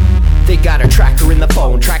 They got a tracker in the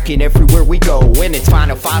phone, tracking everywhere we go. And it's fine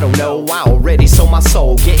if I don't know. I already sold my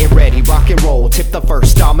soul. Getting ready, rock and roll. Tip the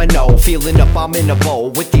first domino. Feeling up, I'm in a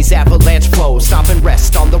bowl with these avalanche flows. Stop and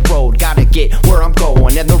rest on the road. Gotta get where I'm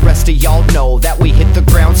going. And the rest of y'all know that we hit the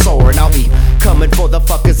ground soaring. I'll be coming for the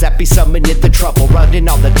fuckers that be summoning the trouble. Running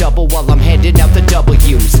on the double while I'm handing out the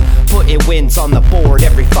W's. Putting wins on the board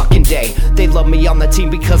every fucking day. They love me on the team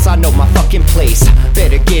because I know my fucking place.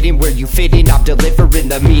 Better get in where you fit in. I'm delivering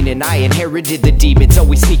the meaning. I inherited the demons,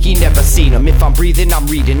 always sneaky, never seen them. If I'm breathing, I'm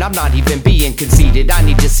reading, I'm not even being conceited. I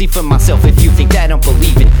need to see for myself if you think that I'm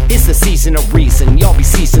believing. It's the season of reason, y'all be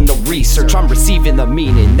ceasing the research. I'm receiving the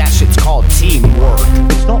meaning, that shit's called teamwork.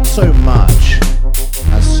 It's not so much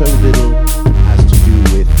as so little as to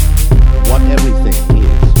do with what everything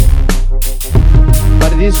is.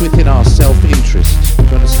 But it is within our self-interest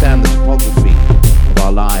to understand the topography of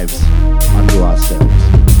our lives unto ourselves.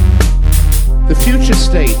 The future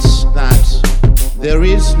states that there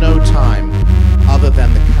is no time other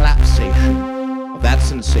than the collapsation of that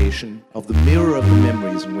sensation of the mirror of the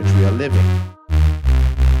memories in which we are living.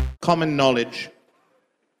 Common knowledge,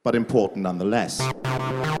 but important nonetheless.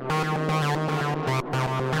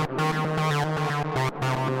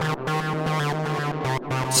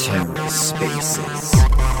 TerraSpaces.